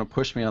isn't going to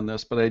push me on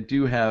this, but I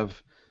do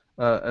have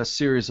a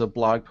series of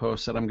blog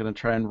posts that I'm going to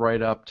try and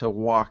write up to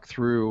walk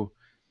through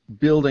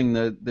building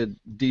the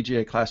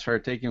DGA classifier,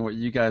 taking what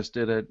you guys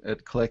did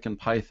at Qlik and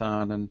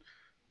Python and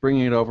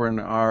bringing it over in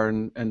R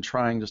and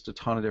trying just a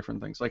ton of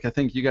different things. Like I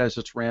think you guys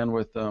just ran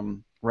with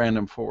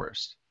Random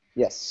Forest.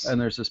 Yes. And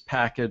there's this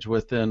package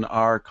within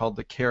R called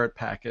the Carrot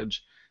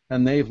package,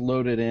 and they've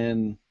loaded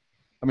in,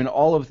 I mean,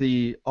 all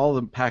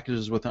the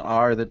packages within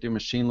R that do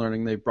machine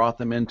learning, they brought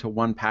them into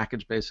one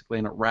package basically,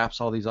 and it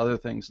wraps all these other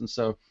things. And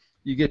so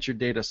you get your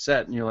data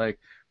set, and you're like,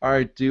 all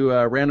right, do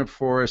Random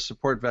Forest,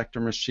 support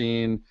vector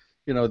machine,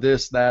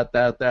 this,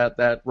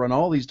 that, run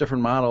all these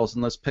different models,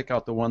 and let's pick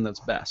out the one that's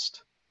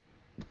best.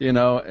 It's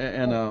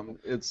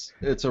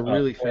a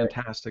really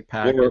fantastic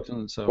package,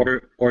 and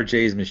so or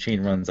Jay's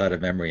machine runs out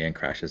of memory and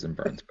crashes and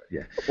burns, but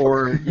yeah.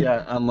 Or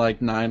on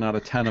like 9 out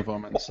of 10 of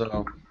them, and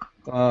so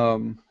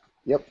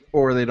yep.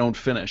 Or they don't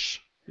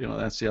finish.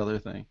 That's the other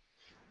thing.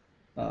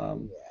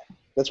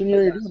 That's when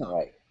you're doing it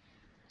right.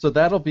 So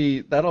that'll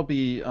be.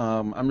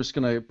 I'm just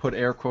gonna put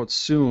air quotes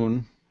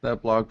soon.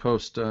 That blog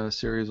post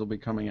series will be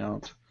coming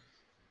out.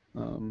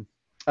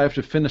 I have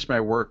to finish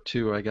my work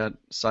too. I got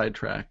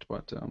sidetracked,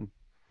 but.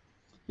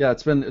 Yeah,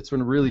 it's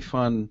been really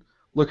fun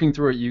looking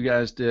through what you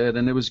guys did,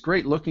 and it was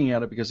great looking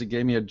at it because it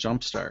gave me a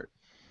jump start.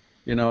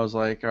 I was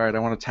like, all right, I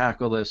want to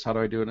tackle this. How do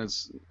I do it? And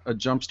it's a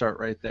jump start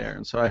right there.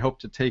 And so I hope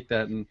to take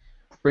that and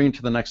bring it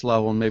to the next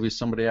level, and maybe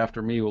somebody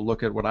after me will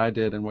look at what I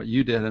did and what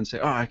you did and say,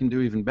 oh, I can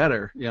do even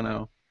better.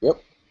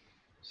 Yep.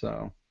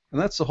 So,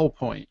 and that's the whole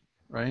point,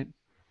 right?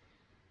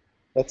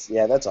 That's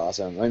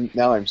awesome.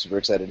 Now I'm super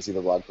excited to see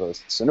the blog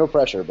posts. So no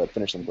pressure, but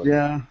finish them quickly.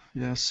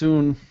 Yeah,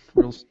 soon.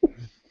 Real soon.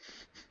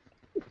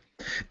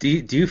 Do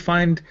you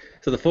find,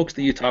 so the folks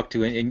that you talk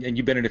to, and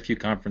you've been at a few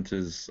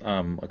conferences,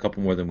 a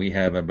couple more than we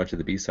have, and a bunch of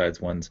the B-Sides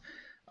ones,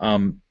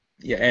 and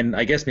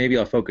I guess maybe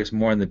I'll focus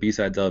more on the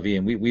B-Sides LV,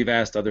 and we've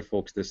asked other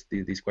folks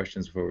these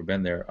questions before we've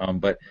been there,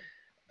 but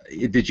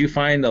did you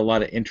find a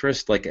lot of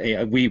interest? Like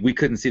we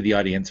couldn't see the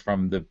audience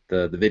from the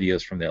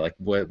videos from there. Like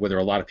were there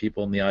a lot of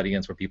people in the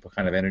audience? Were people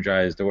kind of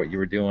energized at what you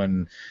were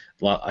doing?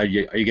 Are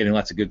you getting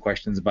lots of good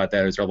questions about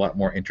that? Is there a lot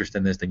more interest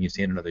in this than you've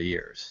seen in other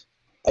years?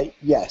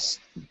 Yes.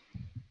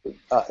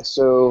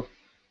 So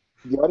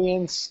the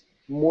audience,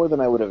 more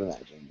than I would have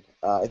imagined.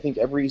 I think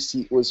every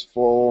seat was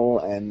full,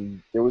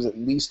 and there was at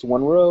least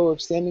one row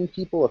of standing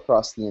people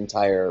across the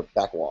entire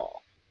back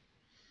wall.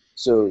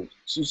 So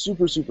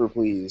super, super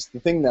pleased. The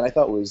thing that I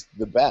thought was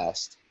the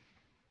best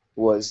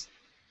was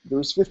there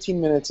was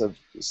 15 minutes of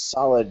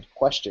solid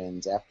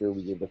questions after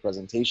we gave the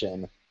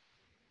presentation,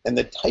 and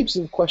the types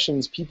of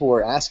questions people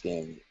were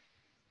asking,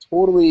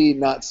 totally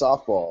not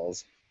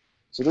softballs.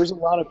 So there's a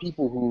lot of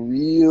people who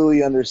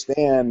really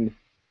understand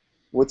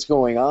what's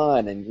going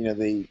on, and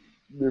we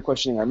were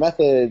questioning our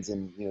methods,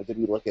 and did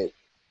we look at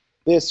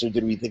this or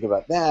did we think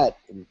about that?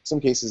 In some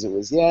cases it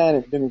was yeah, and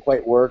it didn't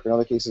quite work. In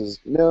other cases,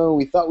 no,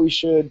 we thought we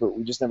should, but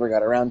we just never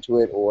got around to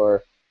it,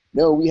 or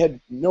no, we had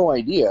no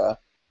idea.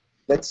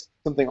 That's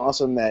something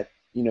awesome that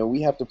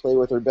we have to play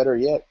with, or better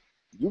yet,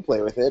 you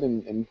play with it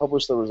and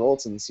publish the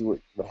results and see what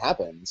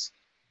happens.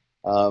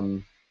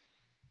 One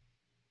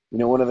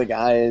of the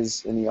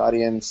guys in the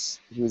audience,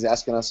 he was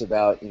asking us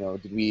about,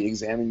 did we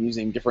examine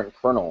using different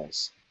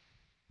kernels?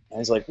 And I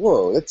was like,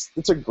 whoa,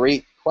 that's a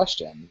great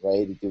question,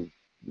 right? And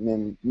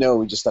then, no,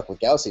 we just stuck with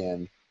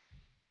Gaussian.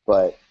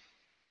 But,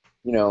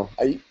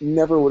 I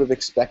never would have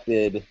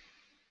expected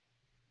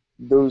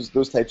those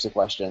types of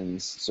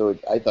questions. So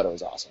I thought it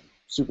was awesome.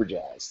 Super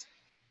jazzed.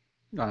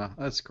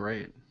 That's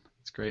great.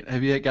 That's great.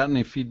 Have you gotten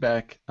any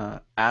feedback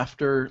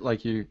after,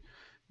 like you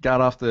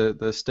got off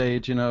the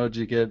stage, did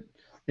you get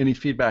any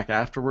feedback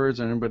afterwards?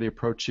 Or anybody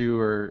approach you,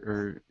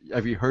 or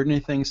have you heard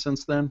anything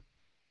since then?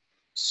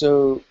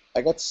 So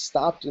I got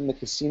stopped in the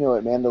casino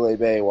at Mandalay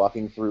Bay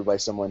walking through by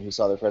someone who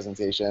saw the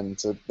presentation.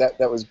 So that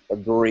was a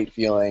great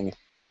feeling.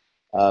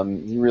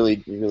 He really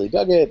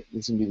dug it.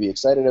 He seemed to be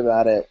excited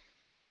about it.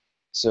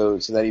 So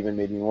that even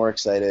made me more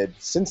excited.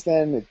 Since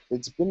then,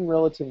 it's been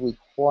relatively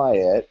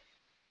quiet.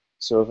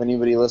 So if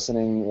anybody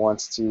listening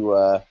wants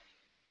to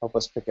help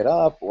us pick it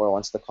up or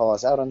wants to call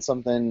us out on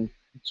something,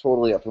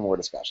 totally up for more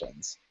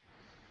discussions.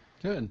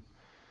 Good.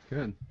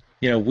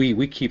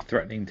 We keep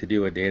threatening to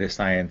do a data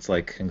science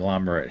like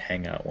conglomerate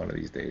hangout one of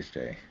these days,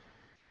 Jay.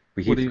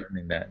 We keep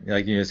threatening that.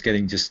 Like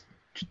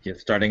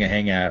starting a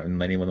hangout,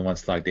 and anyone who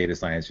wants to talk data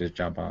science just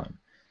jump on.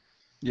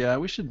 Yeah,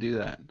 we should do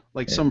that.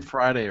 Like some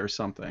Friday or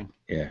something.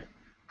 Yeah.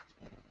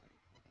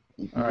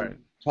 All right.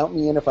 Count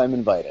me in if I'm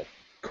invited.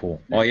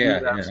 Cool. Oh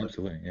yeah,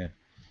 absolutely. Yeah.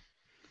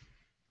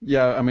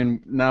 Yeah, I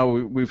mean, now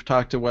we've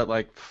talked to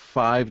like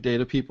 5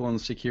 data people in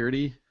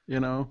security,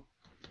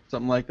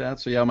 something like that.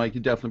 So yeah, Mike,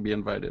 you'd definitely be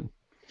invited.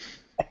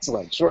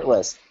 Excellent. Short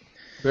list.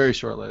 Very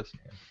short list.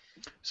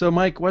 So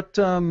Mike, what's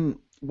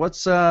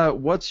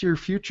your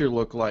future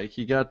look like?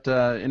 You got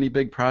any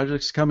big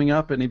projects coming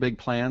up? Any big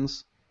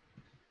plans?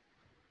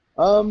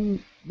 No,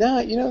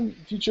 the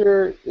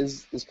future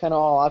is kind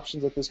of all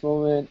options at this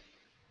moment.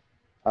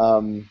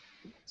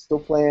 Still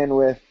playing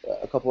with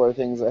a couple other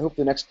things. I hope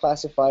the next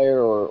classifier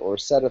or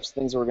set of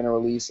things that we're going to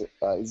release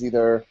is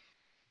either,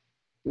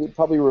 it would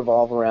probably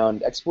revolve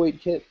around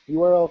exploit kit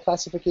URL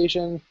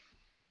classification.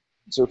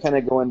 So kind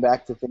of going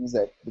back to things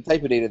that, the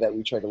type of data that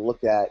we try to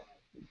look at,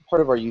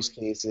 part of our use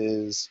case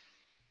is,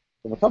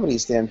 from a company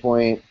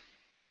standpoint,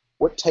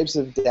 what types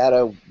of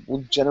data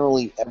will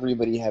generally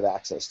everybody have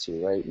access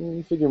to, right? And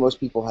you figure most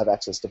people have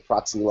access to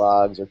proxy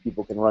logs, or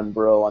people can run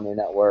Bro on their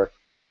network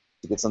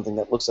to get something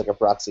that looks like a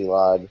proxy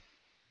log.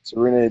 So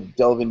we're going to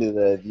delve into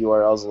the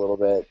URLs a little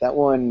bit. That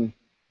one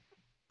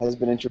has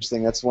been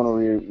interesting. That's one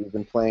where we've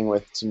been playing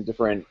with some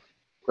different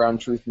ground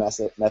truth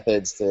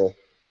methods to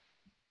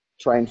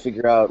try and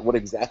figure out what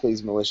exactly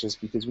is malicious,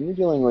 because when you're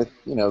dealing with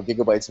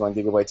gigabytes upon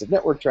gigabytes of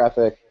network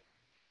traffic,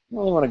 you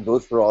only want to go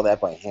through all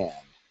that by hand.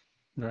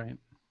 Right.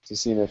 To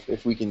see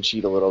if we can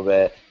cheat a little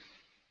bit.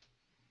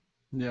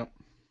 Yep.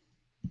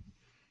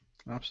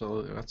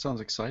 Absolutely. That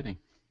sounds exciting.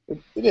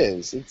 It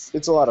is.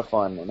 It's a lot of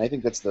fun, and I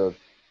think that's the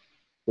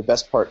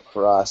best part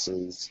for us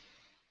is,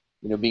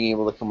 being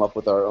able to come up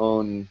with our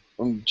own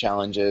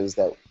challenges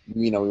that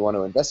we want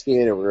to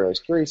investigate or we're always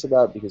curious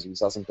about because we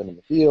saw something in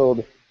the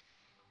field.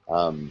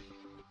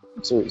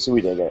 So we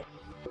dig it.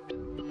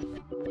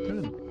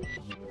 Good.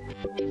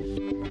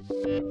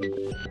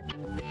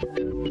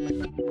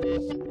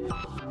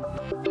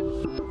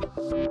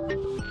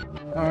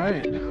 All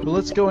right. Well,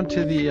 let's go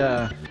into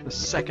the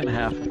second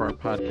half of our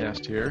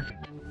podcast here.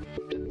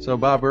 So,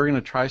 Bob, we're going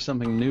to try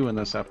something new in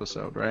this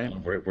episode, right?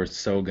 We're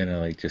so going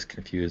to just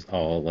confuse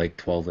all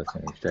 12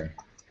 listeners today.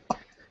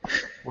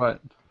 What?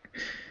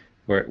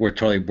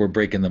 We're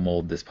breaking the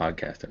mold this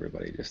podcast,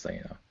 everybody, just so you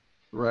know.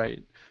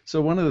 Right.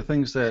 So one of the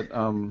things that,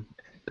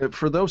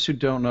 for those who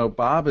don't know,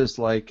 Bob is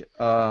like,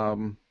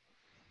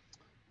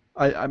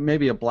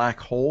 maybe a black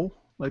hole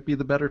might be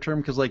the better term,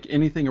 because like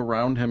anything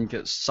around him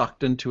gets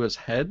sucked into his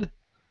head.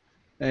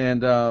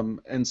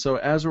 And so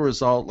as a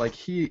result, like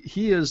he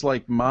is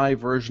like my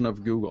version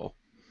of Google.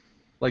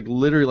 Like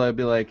literally, I'd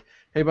be like,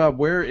 hey Bob,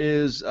 where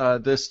is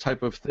this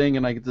type of thing,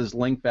 and I get this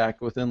link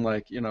back within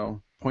like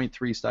zero point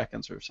 0.3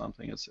 seconds or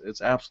something.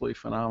 It's absolutely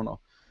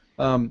phenomenal.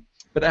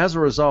 But as a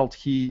result,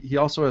 he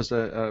also has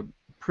a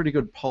pretty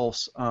good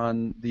pulse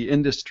on the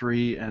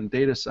industry and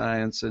data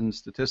science and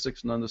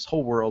statistics and on this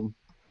whole world.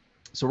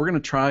 So we're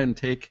going to try and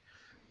take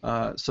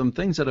some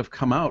things that have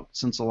come out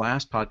since the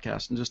last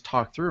podcast and just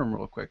talk through them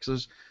real quick. 'Cause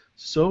there's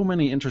so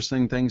many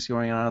interesting things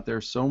going on out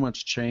there, so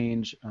much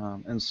change,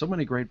 and so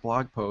many great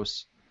blog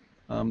posts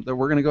that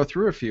we're going to go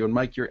through a few. And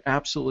Mike, you're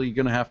absolutely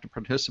going to have to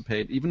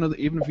participate, even if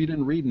you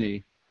didn't read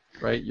any.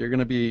 Right, you're going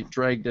to be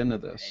dragged into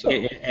this. So.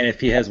 And if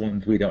he has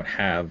ones we don't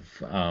have,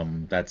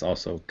 that's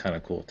also kind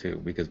of cool too,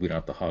 because we don't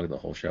have to hog the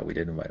whole show. We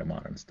did invite him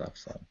on and stuff,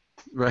 so.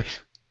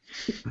 Right.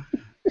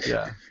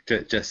 Yeah.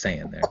 Just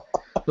saying there.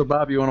 So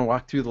Bob, you want to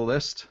walk through the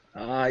list?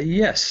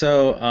 Yes.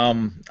 So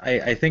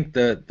I think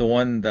the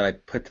one that I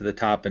put to the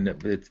top, and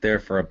it's there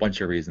for a bunch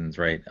of reasons,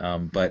 right?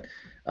 But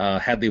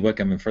Hadley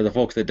Wickham, and for the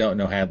folks that don't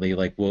know Hadley,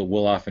 like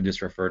we'll often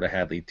just refer to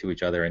Hadley to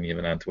each other and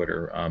even on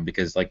Twitter,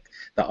 because like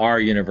the R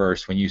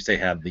universe, when you say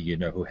Hadley, you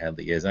know who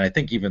Hadley is, and I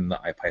think even the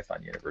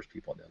IPython universe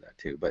people know that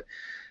too. But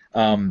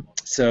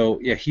so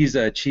yeah, he's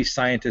a chief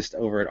scientist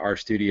over at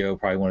RStudio,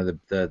 probably one of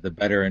the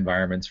better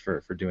environments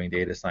for doing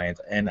data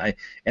science. And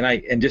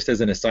just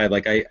as an aside,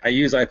 like I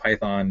use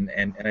IPython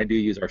and I do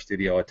use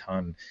RStudio a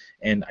ton,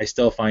 and I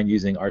still find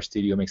using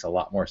RStudio makes a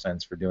lot more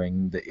sense for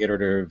doing the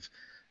iterative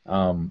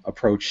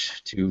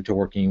approach to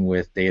working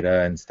with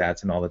data and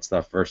stats and all that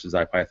stuff versus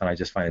IPython. I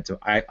just find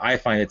I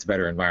find it's a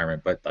better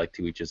environment, but like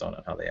to each his own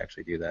on how they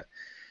actually do that.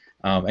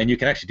 And you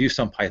can actually do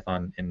some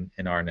Python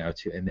in R now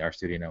too, in the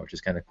RStudio now, which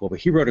is kind of cool. But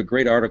he wrote a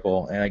great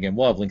article, and again,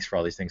 we'll have links for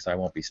all these things, so I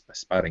won't be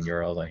spouting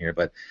URLs on here.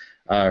 But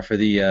for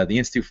the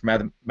Institute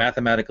for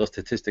Mathematical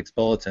Statistics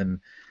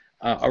Bulletin,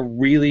 a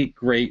really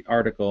great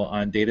article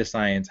on data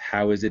science.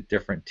 How is it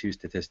different to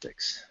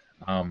statistics?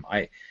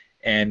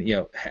 And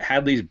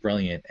Hadley's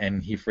brilliant,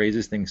 and he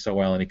phrases things so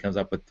well, and he comes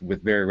up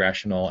with very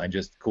rational and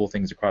just cool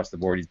things across the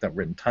board. He's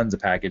written tons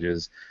of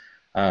packages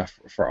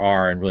for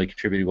R and really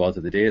contributed well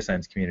to the data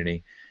science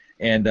community.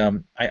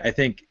 And I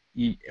think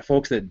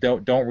folks that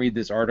don't read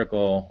this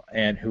article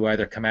and who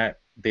either come at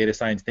data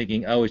science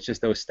thinking, oh, it's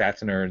just those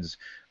stats nerds,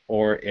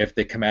 or if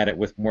they come at it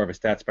with more of a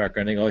stats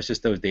background, thinking, oh, it's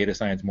just those data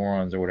science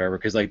morons or whatever,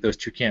 because like those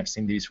two camps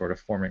seem to be sort of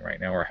forming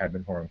right now, or have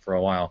been forming for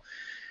a while.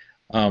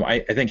 I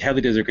think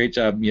Hadley does a great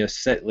job,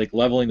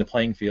 leveling the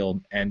playing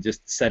field and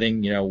just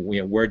setting,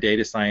 where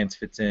data science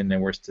fits in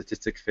and where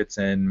statistics fits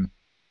in,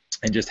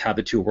 and just how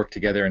the two work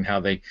together and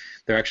how they're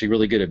actually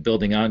really good at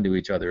building onto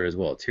each other as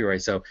well too,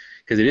 right? So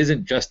because it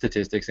isn't just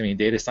statistics. I mean,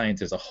 data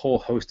science is a whole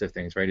host of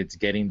things, right? It's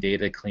getting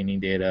data,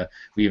 cleaning data.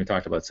 We even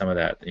talked about some of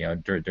that,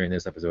 during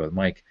this episode with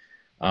Mike.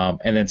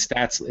 And then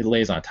stats, it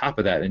lays on top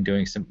of that and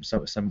doing some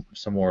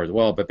more as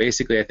well. But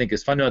basically, I think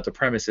his fundamental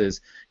premise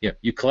is,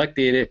 you collect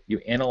data, you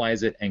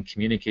analyze it, and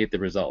communicate the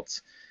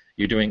results.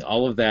 You're doing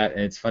all of that,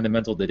 and it's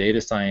fundamental to data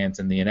science,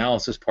 and the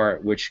analysis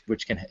part, which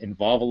can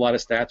involve a lot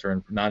of stats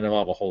or not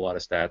involve a whole lot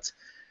of stats,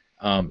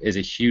 is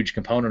a huge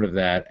component of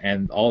that.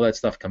 And all that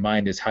stuff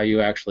combined is how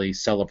you actually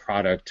sell a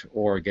product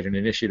or get an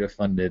initiative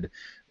funded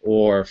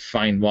or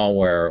find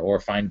malware or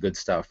find good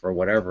stuff or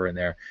whatever in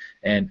there.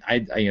 And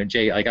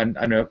Jay, like I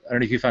don't know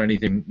if you found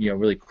anything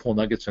really cool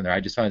nuggets from there. I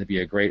just found it to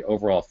be a great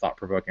overall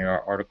thought-provoking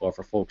article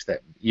for folks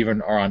that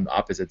even are on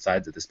opposite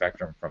sides of the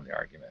spectrum from the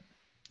argument.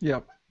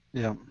 Yep.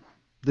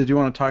 Did you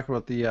want to talk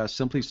about the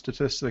Simply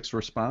Statistics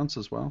response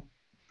as well?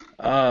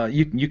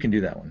 You can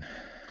do that one.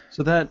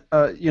 So that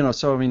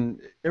so I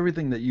mean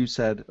everything that you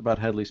said about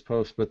Hadley's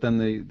post, but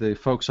then the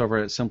folks over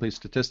at Simply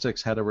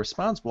Statistics had a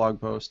response blog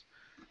post,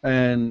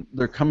 and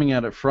they're coming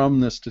at it from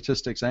the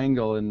statistics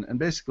angle, and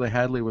basically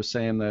Hadley was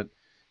saying that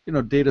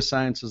data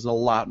science is a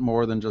lot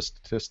more than just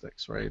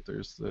statistics, right?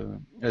 There's the,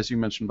 as you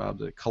mentioned, Bob,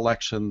 the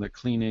collection, the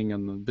cleaning,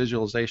 and the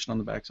visualization on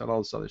the backside, all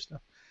this other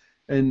stuff.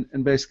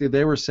 And basically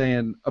they were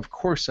saying, of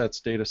course that's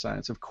data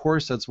science, of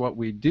course that's what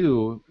we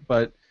do,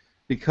 but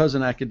because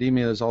in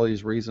academia there's all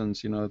these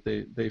reasons,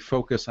 they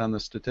focus on the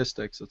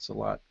statistics, it's a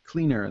lot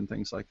cleaner and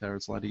things like that,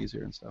 it's a lot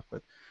easier and stuff.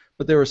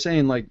 But they were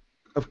saying, like,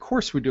 of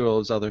course we do all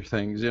those other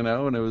things, and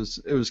it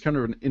was kind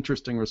of an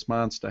interesting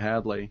response to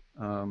Hadley.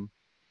 But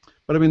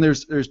I mean,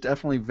 there's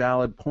definitely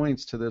valid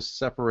points to this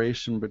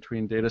separation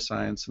between data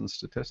science and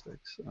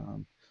statistics,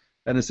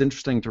 and it's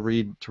interesting to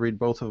read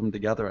both of them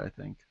together, I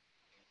think.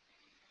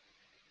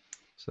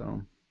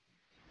 So,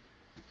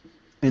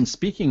 and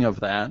speaking of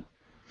that,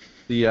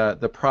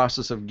 the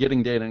process of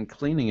getting data and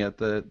cleaning it,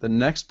 the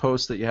next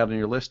post that you had on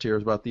your list here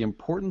is about the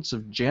importance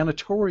of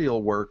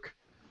janitorial work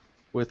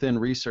within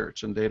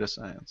research and data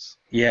science.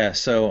 Yeah,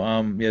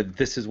 so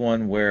this is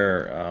one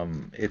where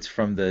it's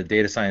from the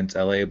Data Science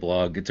LA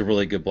blog. It's a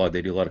really good blog.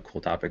 They do a lot of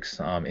cool topics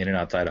in and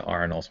outside of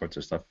R and all sorts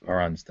of stuff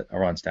around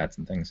stats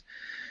and things.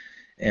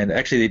 And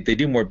actually, they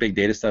do more big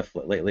data stuff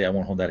lately. I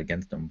won't hold that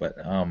against them, but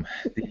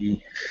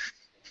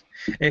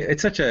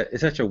it's such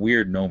a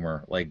weird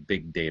nomer, like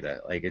big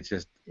data. Like it's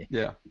just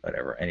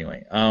whatever.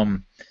 Anyway,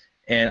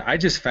 And I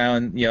just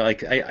found,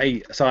 like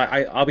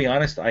I'll be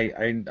honest,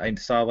 I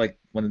saw like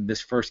when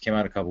this first came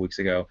out a couple weeks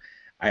ago,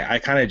 I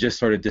kind of just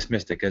sort of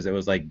dismissed it because it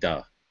was like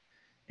duh.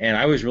 And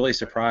I was really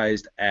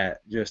surprised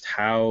at just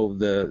how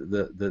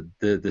the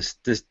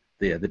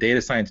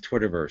data science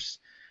Twitterverse,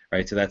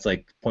 right? So that's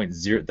like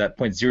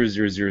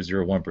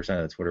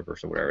 0.00001% of the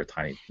Twitterverse or whatever,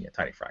 tiny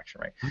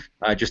fraction,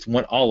 right? Just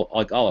went all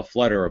a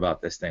flutter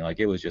about this thing. Like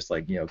it was just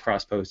like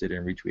cross posted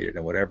and retweeted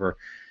and whatever.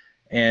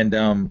 And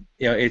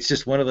it's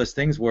just one of those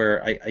things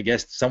where I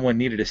guess someone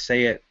needed to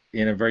say it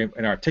in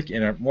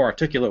a more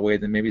articulate way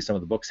than maybe some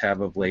of the books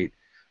have of late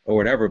or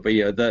whatever. But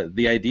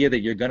the idea that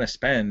you're going to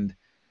spend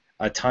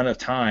a ton of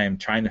time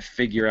trying to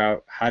figure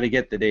out how to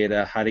get the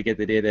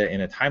data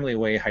in a timely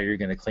way, how you're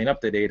going to clean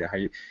up the data, how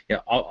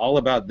all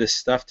about this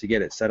stuff to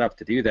get it set up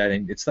to do that.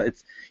 And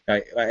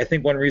I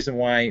think one reason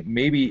why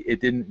maybe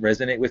it didn't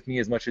resonate with me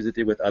as much as it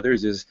did with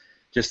others is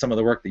just some of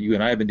the work that you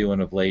and I have been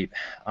doing of late.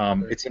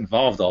 It's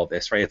involved all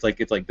this, right? It's like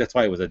that's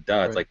why it was a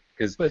duh. It's like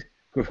because we're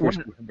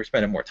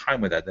spending more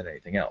time with that than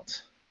anything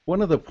else.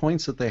 One of the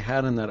points that they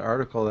had in that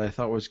article that I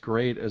thought was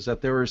great is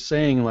that they were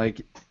saying like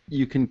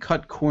you can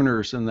cut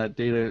corners in that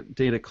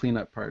data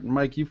cleanup part. And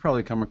Mike, you've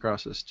probably come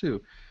across this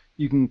too.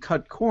 You can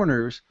cut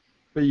corners,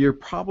 but you're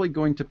probably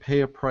going to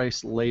pay a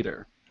price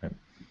later,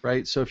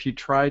 right? So if you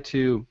try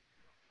to,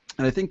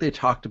 and I think they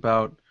talked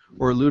about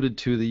or alluded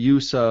to the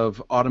use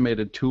of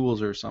automated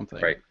tools or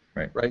something.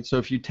 Right. So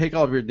if you take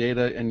all of your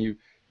data and you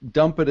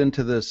dump it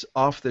into this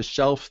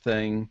off-the-shelf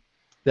thing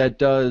that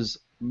does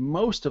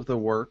most of the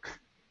work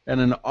in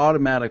an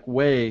automatic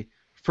way,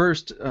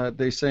 first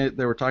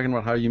they were talking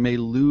about how you may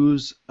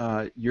lose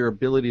your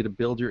ability to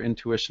build your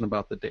intuition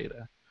about the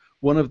data.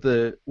 One of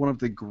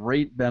the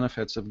great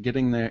benefits of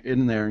getting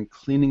in there and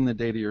cleaning the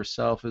data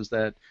yourself is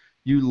that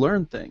you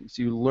learn things.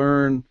 You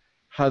learn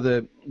how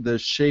the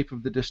shape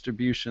of the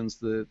distributions,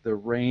 the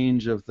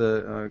range of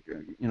the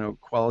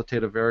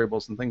qualitative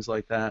variables and things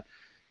like that.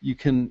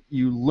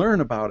 You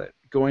learn about it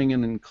going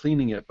in and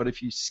cleaning it. But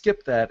if you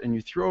skip that and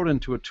you throw it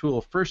into a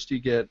tool, first you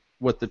get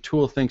what the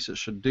tool thinks it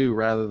should do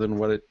rather than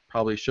what it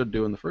probably should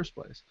do in the first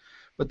place.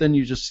 But then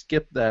you just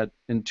skip that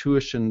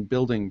intuition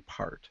building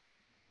part,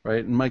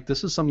 right? And Mike,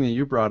 this is something that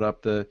you brought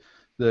up, the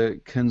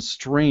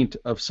constraint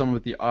of some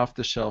of the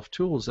off-the-shelf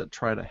tools that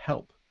try to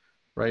help,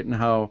 right? And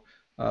how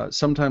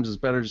sometimes it's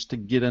better just to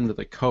get into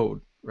the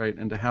code, right?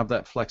 And to have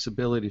that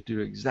flexibility to do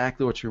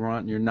exactly what you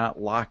want and you're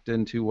not locked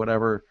into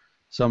whatever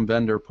some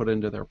vendor put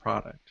into their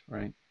product,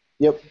 right?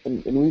 Yep,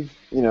 and we've,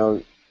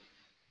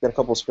 got a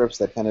couple scripts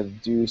that kind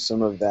of do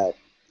some of that,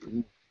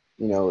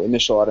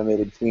 initial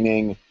automated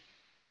cleaning,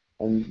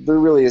 and there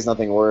really is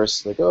nothing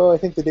worse. Like, oh, I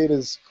think the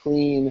data's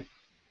clean,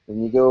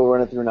 and you go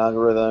run it through an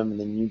algorithm, and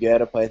then you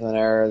get a Python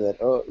error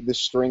that, oh, this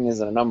string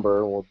isn't a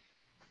number. Well,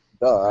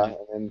 duh. And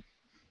then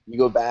you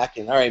go back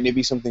and, all right,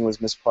 maybe something was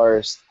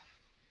misparsed,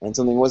 and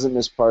something wasn't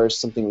misparsed,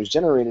 something was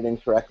generated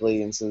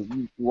incorrectly, and so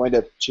you wind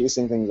up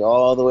chasing things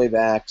all the way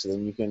back so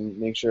then you can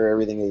make sure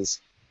everything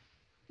is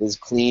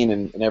clean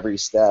in every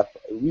step.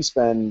 I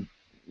spend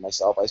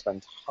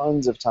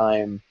tons of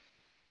time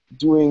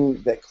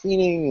doing that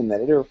cleaning and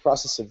that iterative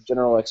process of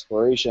general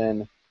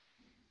exploration.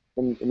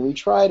 And we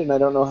tried, and I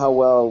don't know how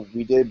well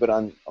we did, but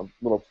on a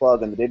little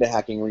plug on the data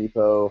hacking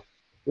repo,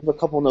 we have a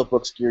couple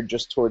notebooks geared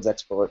just towards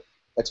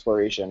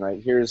exploration,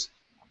 right? Here's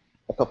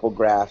a couple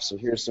graphs, or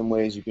here's some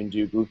ways you can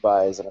do group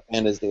bys and a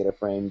pandas data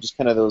frame, just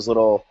kind of those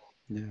little.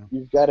 Yeah.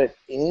 You've got it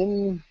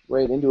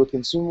into a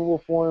consumable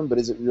form, but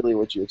is it really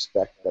what you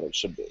expect that it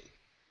should be?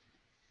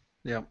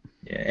 Yeah.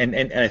 Yeah,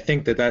 and I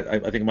think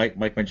I think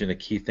Mike mentioned a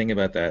key thing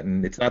about that,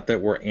 and it's not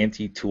that we're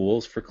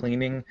anti-tools for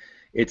cleaning.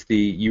 It's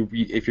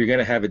if you're going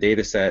to have a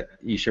data set,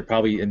 you should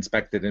probably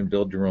inspect it and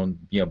build your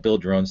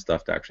own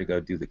stuff to actually go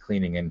do the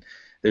cleaning. And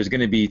there's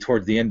going to be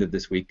towards the end of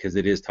this week, because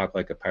it is Talk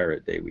Like a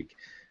Pirate Day week.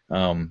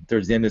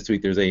 Towards the end of this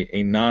week, there's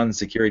a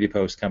non-security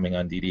post coming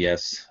on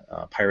DDS,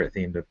 pirate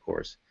themed, of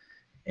course.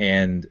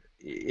 And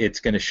it's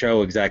going to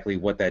show exactly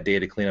what that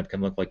data cleanup can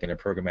look like in a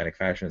programmatic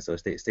fashion. So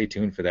stay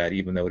tuned for that.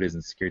 Even though it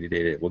isn't security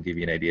data, it will give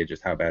you an idea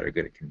just how bad or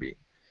good it can be.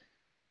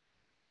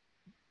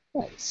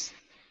 Nice.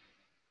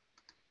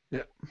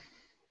 Yeah.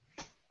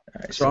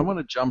 Right, so I'm going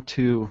to jump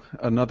to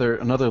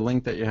another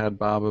link that you had,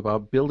 Bob,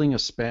 about building a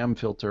spam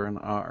filter in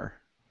R.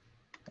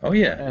 Oh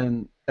yeah.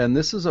 And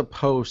this is a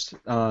post,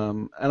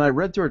 and I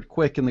read through it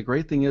quick. And the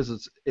great thing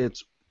is,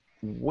 it's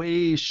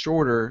way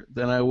shorter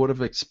than I would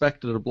have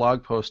expected a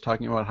blog post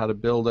talking about how to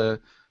build a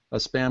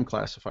spam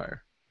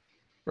classifier,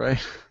 right?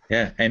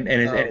 Yeah, and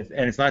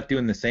it's not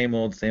doing the same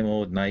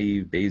old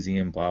naive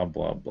Bayesian blah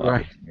blah blah.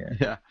 Right.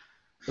 Yeah.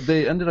 But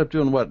they ended up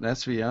doing what, an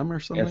SVM or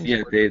something?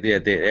 Yeah,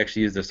 they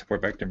actually used the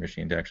support vector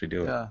machine to actually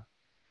do it. Yeah.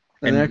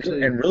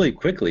 And really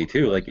quickly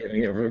too, like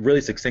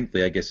really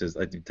succinctly, I guess is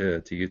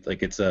to use,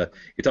 like it's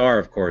R,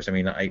 of course. I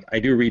mean, I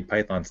do read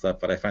Python stuff,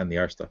 but I find the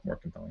R stuff more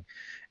compelling,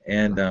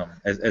 and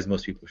as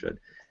most people should.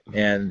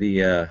 And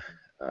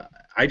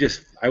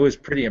I was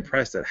pretty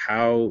impressed at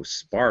how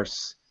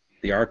sparse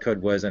the R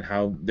code was, and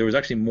how there was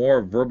actually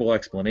more verbal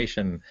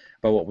explanation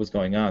about what was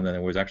going on than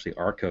there was actually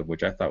R code,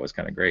 which I thought was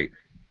kind of great.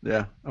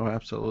 Yeah. Oh,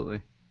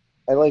 absolutely.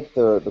 I like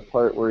the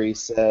part where he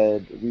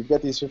said, "We've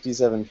got these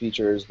 57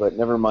 features, but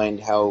never mind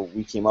how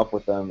we came up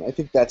with them." I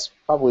think that's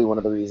probably one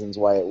of the reasons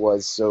why it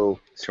was so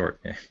Short,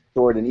 yeah,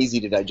 short and easy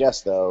to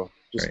digest, though.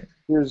 Just right.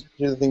 here's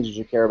the things you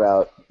should care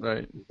about,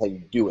 Right. how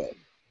you do it.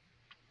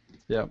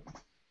 Yeah.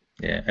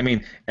 Yeah, I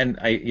mean, and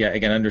yeah,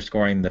 again,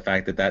 underscoring the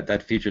fact that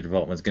that feature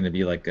development is going to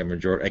be like a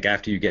majority, like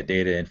after you get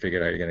data and figure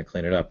out how you're going to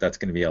clean it up, that's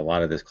going to be a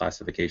lot of this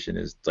classification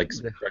is like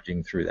Yeah.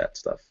 trudging through that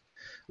stuff,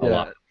 a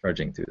lot Yeah. of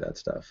trudging through that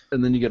stuff.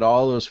 And then you get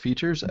all those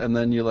features, and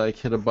then you like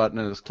hit a button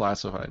and it's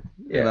classified.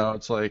 You Yeah, know,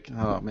 it's like,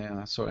 oh man,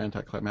 that's so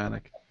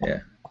anticlimactic.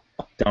 yeah.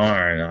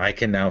 Darn, I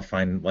can now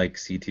find like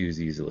C2s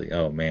easily.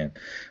 Oh man,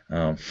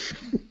 um,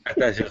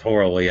 that's just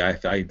horrible. Yeah,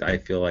 I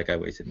feel like I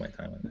wasted my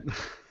time on that.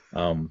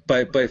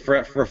 But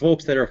for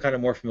folks that are kind of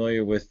more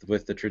familiar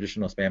with the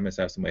traditional spam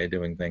assessment way of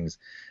doing things,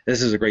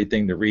 this is a great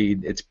thing to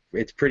read.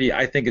 It's pretty.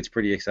 I think it's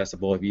pretty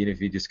accessible even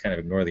if you just kind of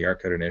ignore the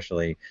art code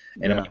initially,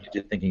 and it Yeah. might get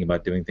you thinking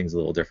about doing things a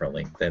little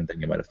differently than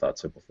you might have thought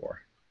so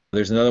before.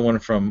 There's another one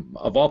from,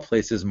 of all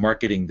places,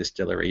 Marketing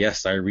Distillery.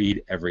 Yes, I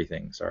read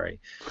everything. Sorry.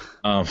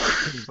 Um,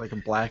 It's like a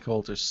black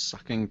hole just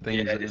sucking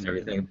things yeah, just in.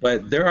 everything.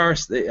 But there are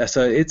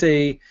so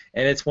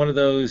it's one of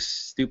those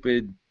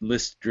stupid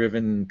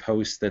list-driven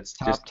posts that's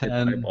just Top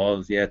 10.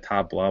 eyeballs, yeah,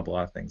 top blah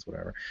blah things,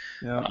 whatever.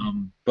 Yeah.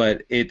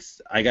 But it's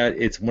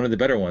one of the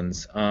better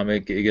ones.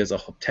 It gives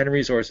 10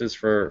 resources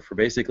for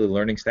basically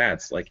learning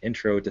stats, like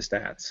intro to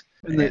stats.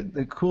 And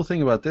the cool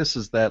thing about this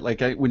is that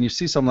like when you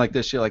see something like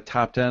this, you're like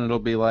top 10, it'll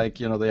be like,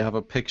 you know, they have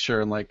a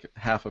picture and like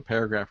half a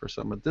paragraph or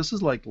something. But this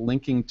is like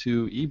linking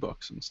to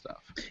ebooks and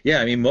stuff.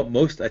 Yeah, I mean,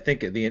 most I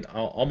think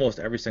almost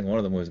every single one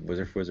of them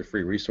was a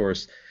free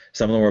resource.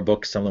 Some of them were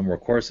books, some of them were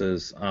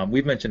courses.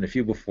 We've mentioned a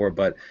few before,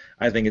 but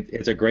I think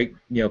it's a great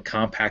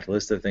compact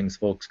list of things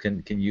folks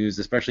can use,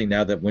 especially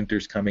now that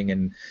winter's coming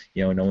and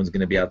no one's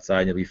going to be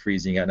outside, you'll be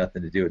freezing, you got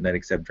nothing to do at night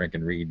except drink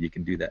and read. You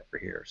can do that for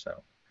here.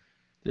 So.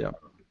 Yeah.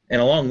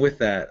 And along with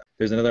that,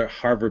 there's another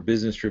Harvard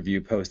Business Review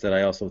post that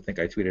I also think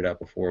I tweeted out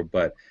before,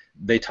 but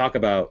they talk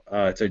about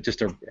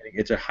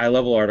it's a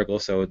high-level article,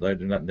 so there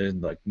is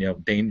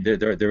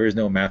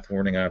no math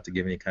warning. I have to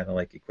give any kind of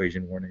like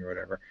equation warning or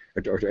whatever,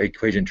 or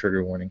equation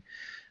trigger warning.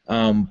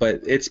 But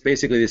it's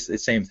basically the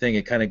same thing.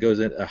 It kind of goes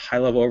a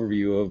high-level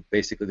overview of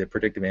basically the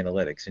predictive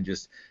analytics and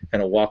just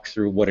kind of walks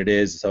through what it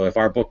is. So if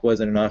our book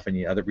wasn't enough and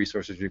the other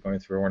resources you're going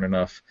through weren't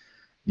enough,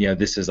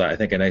 this is I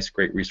think a nice,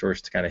 great resource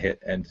to kind of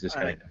hit and just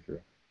kind of go through.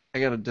 I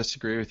gotta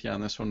disagree with you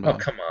on this one, Oh,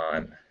 Bob. come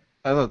on.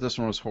 I thought this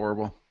one was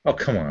horrible. Oh,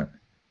 come on.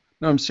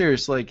 No, I'm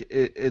serious. Like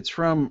it's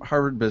from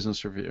Harvard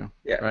Business Review,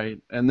 Yeah. right?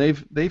 And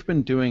they've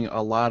been doing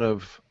a lot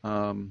of,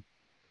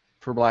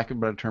 for lack of a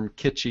better term,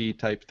 kitschy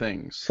type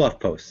things. Fluff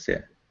posts,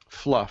 yeah.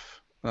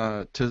 Fluff,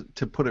 to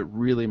put it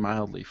really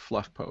mildly,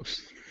 fluff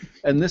posts.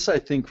 And this I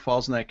think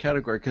falls in that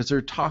category because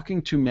they're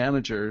talking to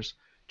managers,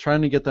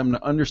 trying to get them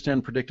to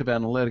understand predictive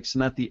analytics,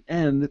 and at the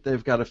end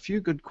they've got a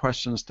few good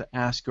questions to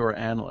ask your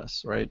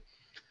analysts, right?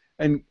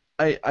 And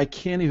I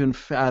can't even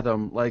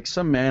fathom, like,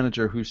 some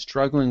manager who's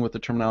struggling with the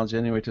terminology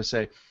anyway to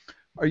say,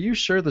 are you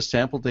sure the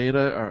sample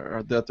data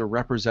are that they're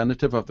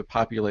representative of the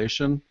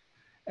population?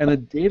 And a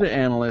data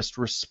analyst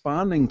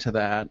responding to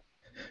that,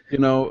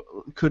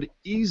 could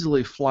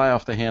easily fly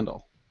off the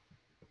handle.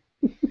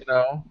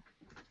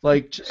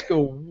 Like, just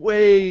go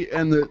way,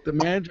 and the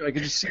manager, I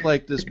could just see,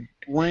 like, this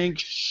blank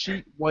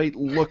sheet white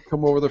look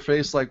come over their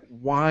face, like,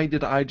 why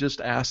did I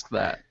just ask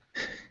that?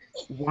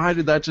 Why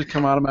did that just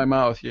come out of my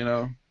mouth,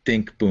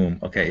 Think boom.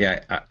 Okay,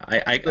 yeah,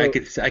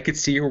 I could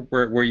see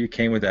where you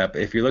came with that.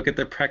 But if you look at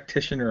the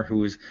practitioner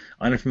who's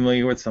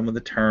unfamiliar with some of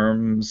the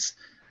terms,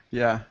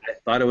 yeah, I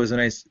thought it was a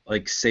nice,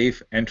 like,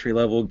 safe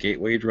entry-level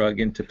gateway drug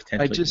into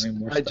potentially doing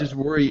more stuff. I just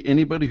worry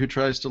anybody who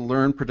tries to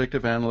learn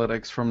predictive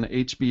analytics from the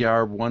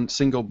HBR one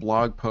single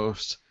blog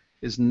post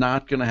is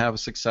not going to have a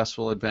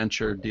successful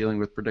adventure dealing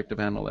with predictive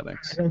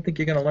analytics. I don't think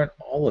you're going to learn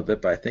all of it,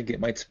 but I think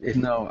it might.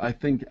 No, I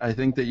think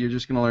that you're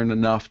just going to learn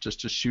enough just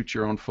to shoot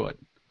your own foot.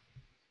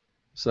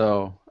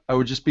 So I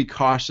would just be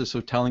cautious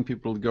of telling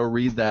people to go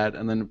read that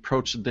and then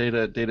approach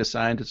the data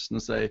scientists and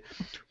say,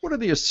 what are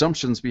the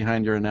assumptions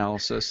behind your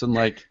analysis? And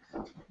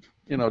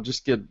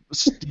just get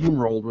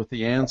steamrolled with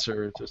the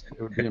answer.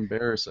 It would be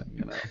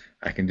embarrassing,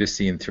 I can just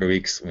see in 3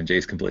 weeks when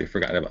Jay's completely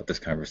forgotten about this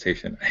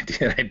conversation.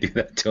 I do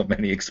that till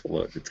many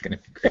explode. It's going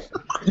to be great.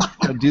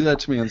 Do that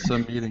to me in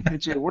some meeting. Hey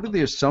Jay, what are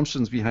the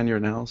assumptions behind your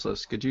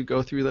analysis? Could you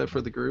go through that for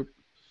the group?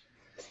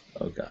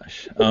 Oh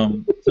gosh.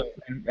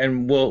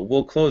 And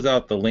we'll close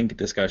out the link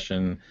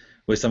discussion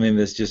with something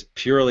that's just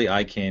purely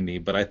eye candy,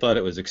 but I thought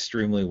it was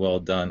extremely well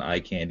done eye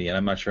candy, and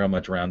I'm not sure how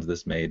much rounds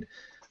this made.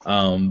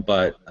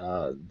 But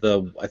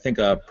I think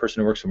a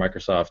person who works for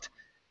Microsoft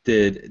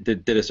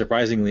did a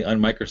surprisingly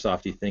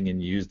un-Microsofty thing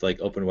and used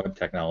like open web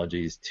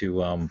technologies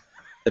to I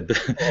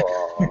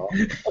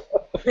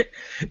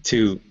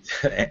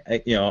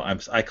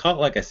call it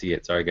like I see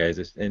it. Sorry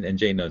guys, and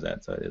Jay knows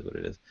that, so it is what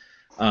it is.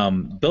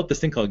 Built this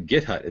thing called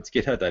GitHub. It's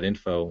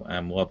github.info.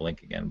 We'll have a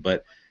link again,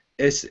 but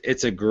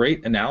it's a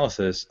great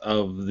analysis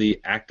of the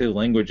active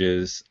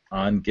languages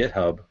on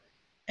GitHub,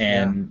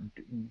 And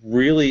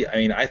really, I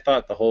mean, I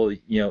thought the whole,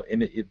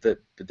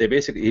 they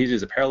basically he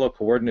uses a parallel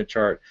coordinate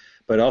chart,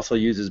 but also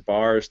uses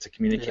bars to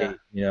communicate,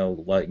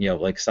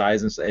 like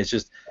size and stuff. It's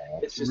just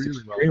really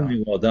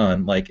extremely well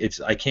done. Like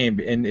it's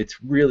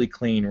really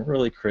clean,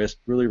 really crisp,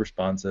 really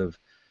responsive.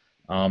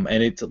 And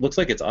it looks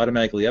like it's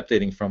automatically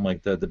updating from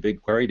like the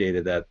BigQuery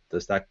data that the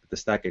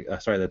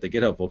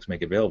GitHub folks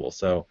make available.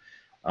 So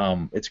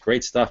it's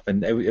great stuff,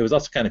 and it was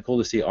also kind of cool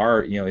to see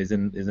R is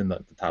in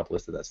the top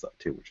list of that stuff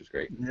too, which is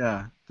great.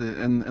 Yeah,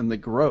 and the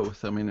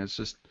growth. I mean, it's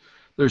just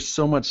there's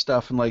so much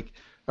stuff, and like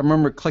I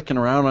remember clicking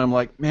around, and I'm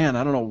like, man,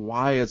 I don't know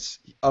why it's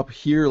up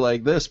here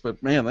like this,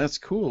 but man, that's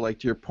cool. Like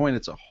to your point,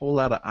 it's a whole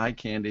lot of eye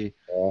candy.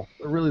 Yeah.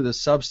 But really, the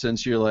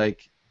substance, you're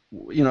like,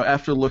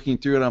 after looking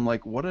through it, I'm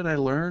like, what did I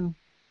learn?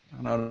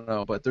 I don't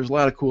know, but there's a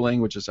lot of cool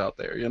languages out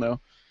there,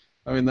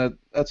 I mean,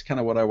 that's kind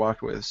of what I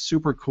walked with.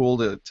 Super cool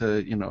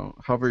to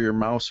hover your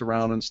mouse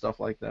around and stuff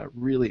like that.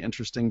 Really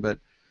interesting, but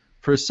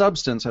for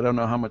substance, I don't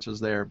know how much is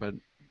there, but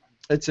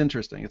it's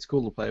interesting. It's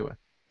cool to play with.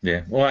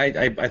 Yeah, well,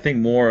 I think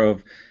more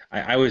of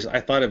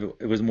I thought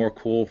it was more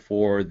cool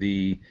for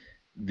the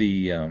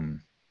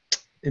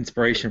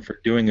inspiration for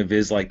doing a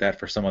viz like that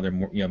for some other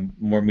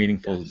more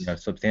meaningful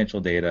substantial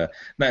data.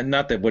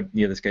 Not that what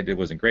this guy did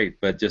wasn't great,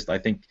 but just I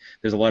think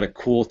there's a lot of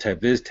cool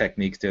viz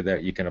techniques there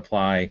that you can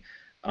apply.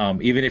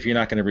 Even if you're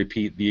not going to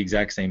repeat the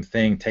exact same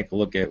thing, take a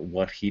look at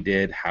what he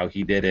did, how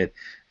he did it,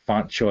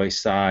 font choice,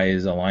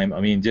 size, alignment.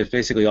 I mean, just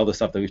basically all the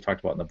stuff that we've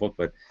talked about in the book.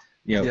 But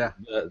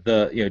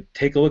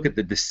take a look at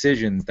the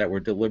decisions that were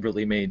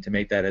deliberately made to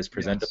make that as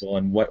presentable,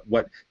 and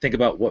think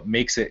about what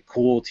makes it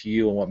cool to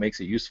you and what makes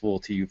it useful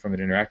to you from an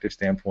interactive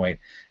standpoint,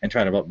 and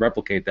try to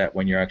replicate that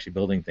when you're actually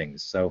building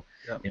things. So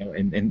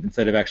and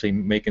instead of actually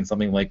making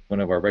something like one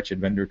of our wretched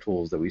vendor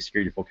tools that we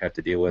security folk have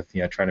to deal with,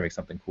 try to make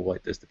something cool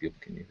like this that people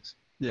can use.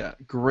 Yeah,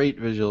 great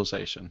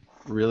visualization.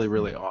 Really,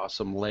 really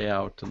awesome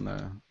layout, and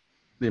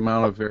the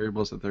amount of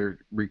variables that they're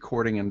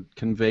recording and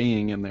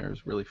conveying in there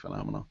is really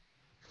phenomenal.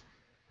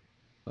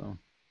 So,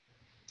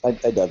 I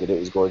dug it. It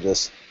was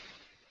gorgeous.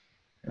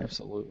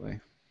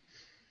 Absolutely.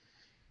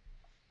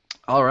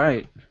 All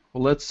right.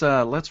 Well,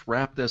 let's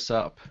wrap this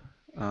up.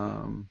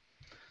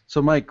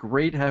 So, Mike,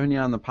 great having you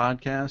on the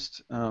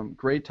podcast.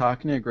 Great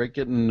talking to you. Great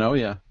getting to know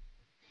you.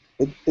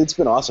 It's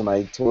been awesome.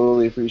 I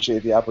totally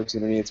appreciate the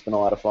opportunity. It's been a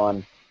lot of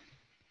fun.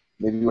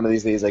 Maybe one of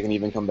these days I can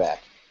even come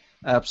back.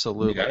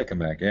 Absolutely. You got to come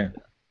back, yeah.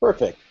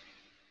 Perfect.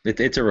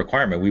 It's a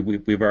requirement.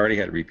 We've already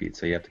had repeats,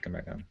 so you have to come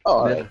back on. Oh,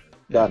 all right.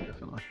 Done.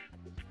 Definitely.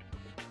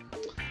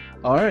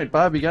 All right,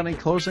 Bob, you got any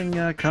closing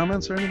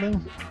comments or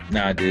anything?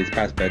 Nah, dude, it's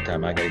past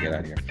bedtime. I got to get out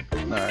of here.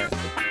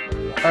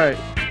 All right.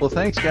 Well,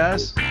 thanks,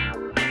 guys.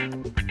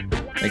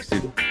 Thanks,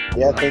 dude.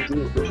 Yeah, thank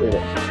you. Appreciate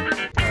it.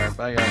 All right,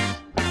 bye, guys.